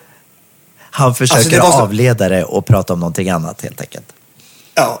alltså... Han försöker avleda det och prata om någonting annat, helt enkelt.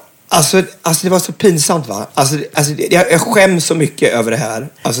 Ja, Alltså det var så pinsamt, va? Alltså jag skäms så mycket över det här.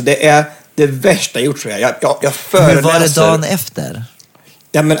 Alltså det är det värsta jag gjort, tror jag. Jag föreläser. Hur var det dagen efter?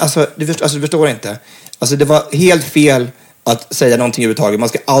 Ja, men alltså du förstår inte. Alltså det var helt fel att säga någonting överhuvudtaget. Man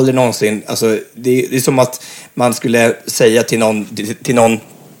ska aldrig någonsin... Alltså det är som att man skulle säga till någon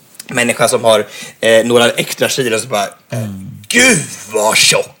människa som har några extra kilo, så bara... Gud vad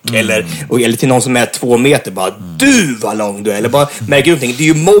tjock! Eller till någon som är 2 meter, bara du vad lång du är. Eller bara märker någonting. Det är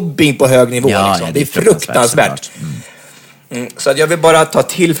ju mobbing på hög nivå. Ja, liksom. ja, det är fruktansvärt. Så att jag vill bara ta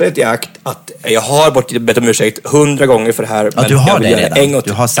tillfället i akt att jag har bett om ursäkt 100 gånger för det här. Ja, men du har jag det redan. En gång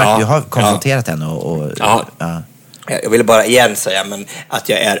du har sagt, du har konfronterat henne och ja. Jag ville bara igen säga att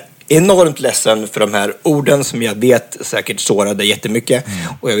jag är enormt ledsen för de här orden som jag vet säkert sårade jättemycket.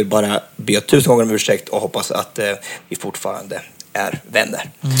 Och jag vill bara be 1000 gånger om ursäkt och hoppas att vi fortfarande är vänner.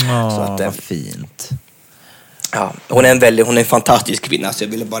 Så att, vad fint. Ja, hon är en fantastisk kvinna, så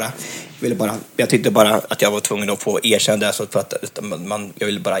jag tyckte bara att jag var tvungen att få erkänna det, så för att jag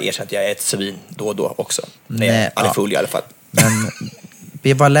ville bara erkänna att jag är ett svin då och då också. Nej, full i alla fall. Men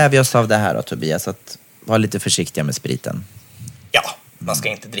vi bara lär vi oss av det här då, Tobias, att vara lite försiktiga med spriten. Ja, man ska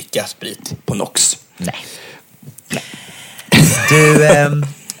inte dricka sprit på Nox. Nej. Du,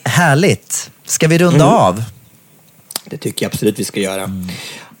 härligt. Ska vi runda av? Det tycker jag absolut vi ska göra.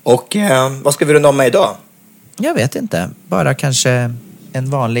 Och vad ska vi runda om med idag? Jag vet inte. Bara kanske en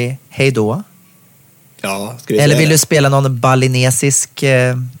vanlig hej då. Ja, ska vi eller vill du spela någon balinesisk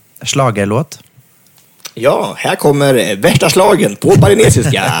schlagerlåt? Ja, här kommer värsta slagen på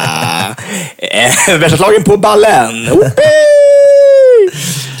balinesiska. Värsta slagen på ballen.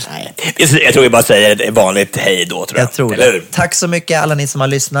 Nej, jag tror vi bara säger ett vanligt hej då, tror jag. Jag tror det. Tack så mycket alla ni som har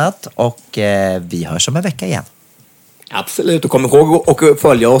lyssnat, och vi hörs om en vecka igen. Absolut, och kom ihåg att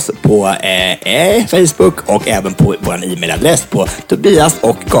följa oss på Facebook och även på vår e-mailadress på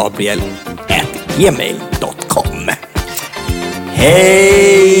tobiasochgabriel@gmail.com.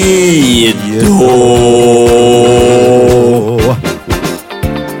 Hej då!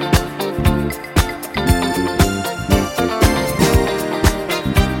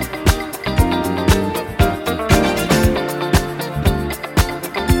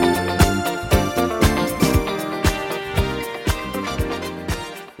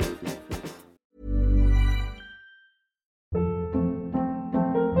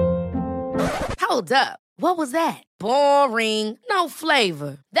 Hold up. What was that? Boring. No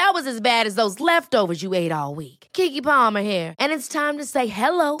flavor. That was as bad as those leftovers you ate all week. Keke Palmer here, and it's time to say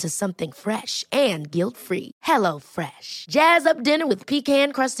hello to something fresh and guilt-free. Hello Fresh. Jazz up dinner with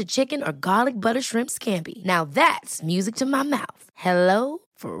pecan-crusted chicken or garlic butter shrimp scampi. Now that's music to my mouth. Hello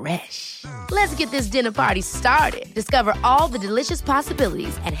Fresh. Let's get this dinner party started. Discover all the delicious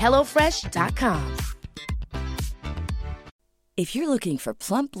possibilities at hellofresh.com. If you're looking for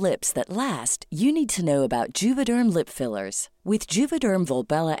plump lips that last, you need to know about Juvederm lip fillers. With Juvederm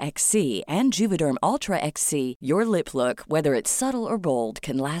Volbella XC and Juvederm Ultra XC, your lip look, whether it's subtle or bold,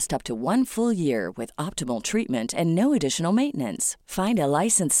 can last up to 1 full year with optimal treatment and no additional maintenance. Find a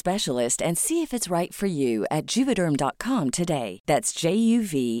licensed specialist and see if it's right for you at Juvederm.com today. That's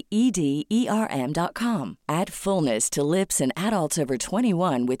JUVEDERM.com. Add fullness to lips in adults over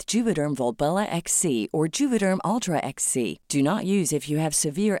 21 with Juvederm Volbella XC or Juvederm Ultra XC. Do not use if you have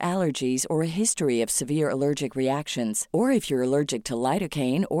severe allergies or a history of severe allergic reactions, or if you're allergic to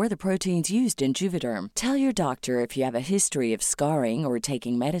lidocaine or the proteins used in Juvederm. Tell your doctor if you have a history of scarring or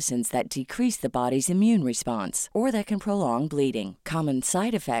taking medicines that decrease the body's immune response or that can prolong bleeding. Common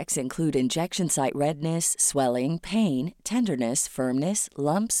side effects include injection site redness, swelling, pain, tenderness, firmness,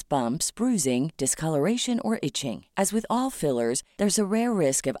 lumps, bumps, bruising, discoloration, or itching. As with all fillers, there's a rare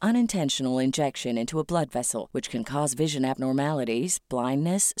risk of unintentional injection into a blood vessel, which can cause vision abnormalities,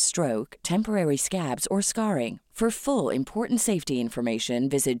 blindness, stroke, temporary scabs, or scarring. For full important safety information,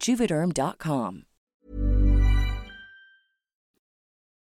 visit Juvederm.com.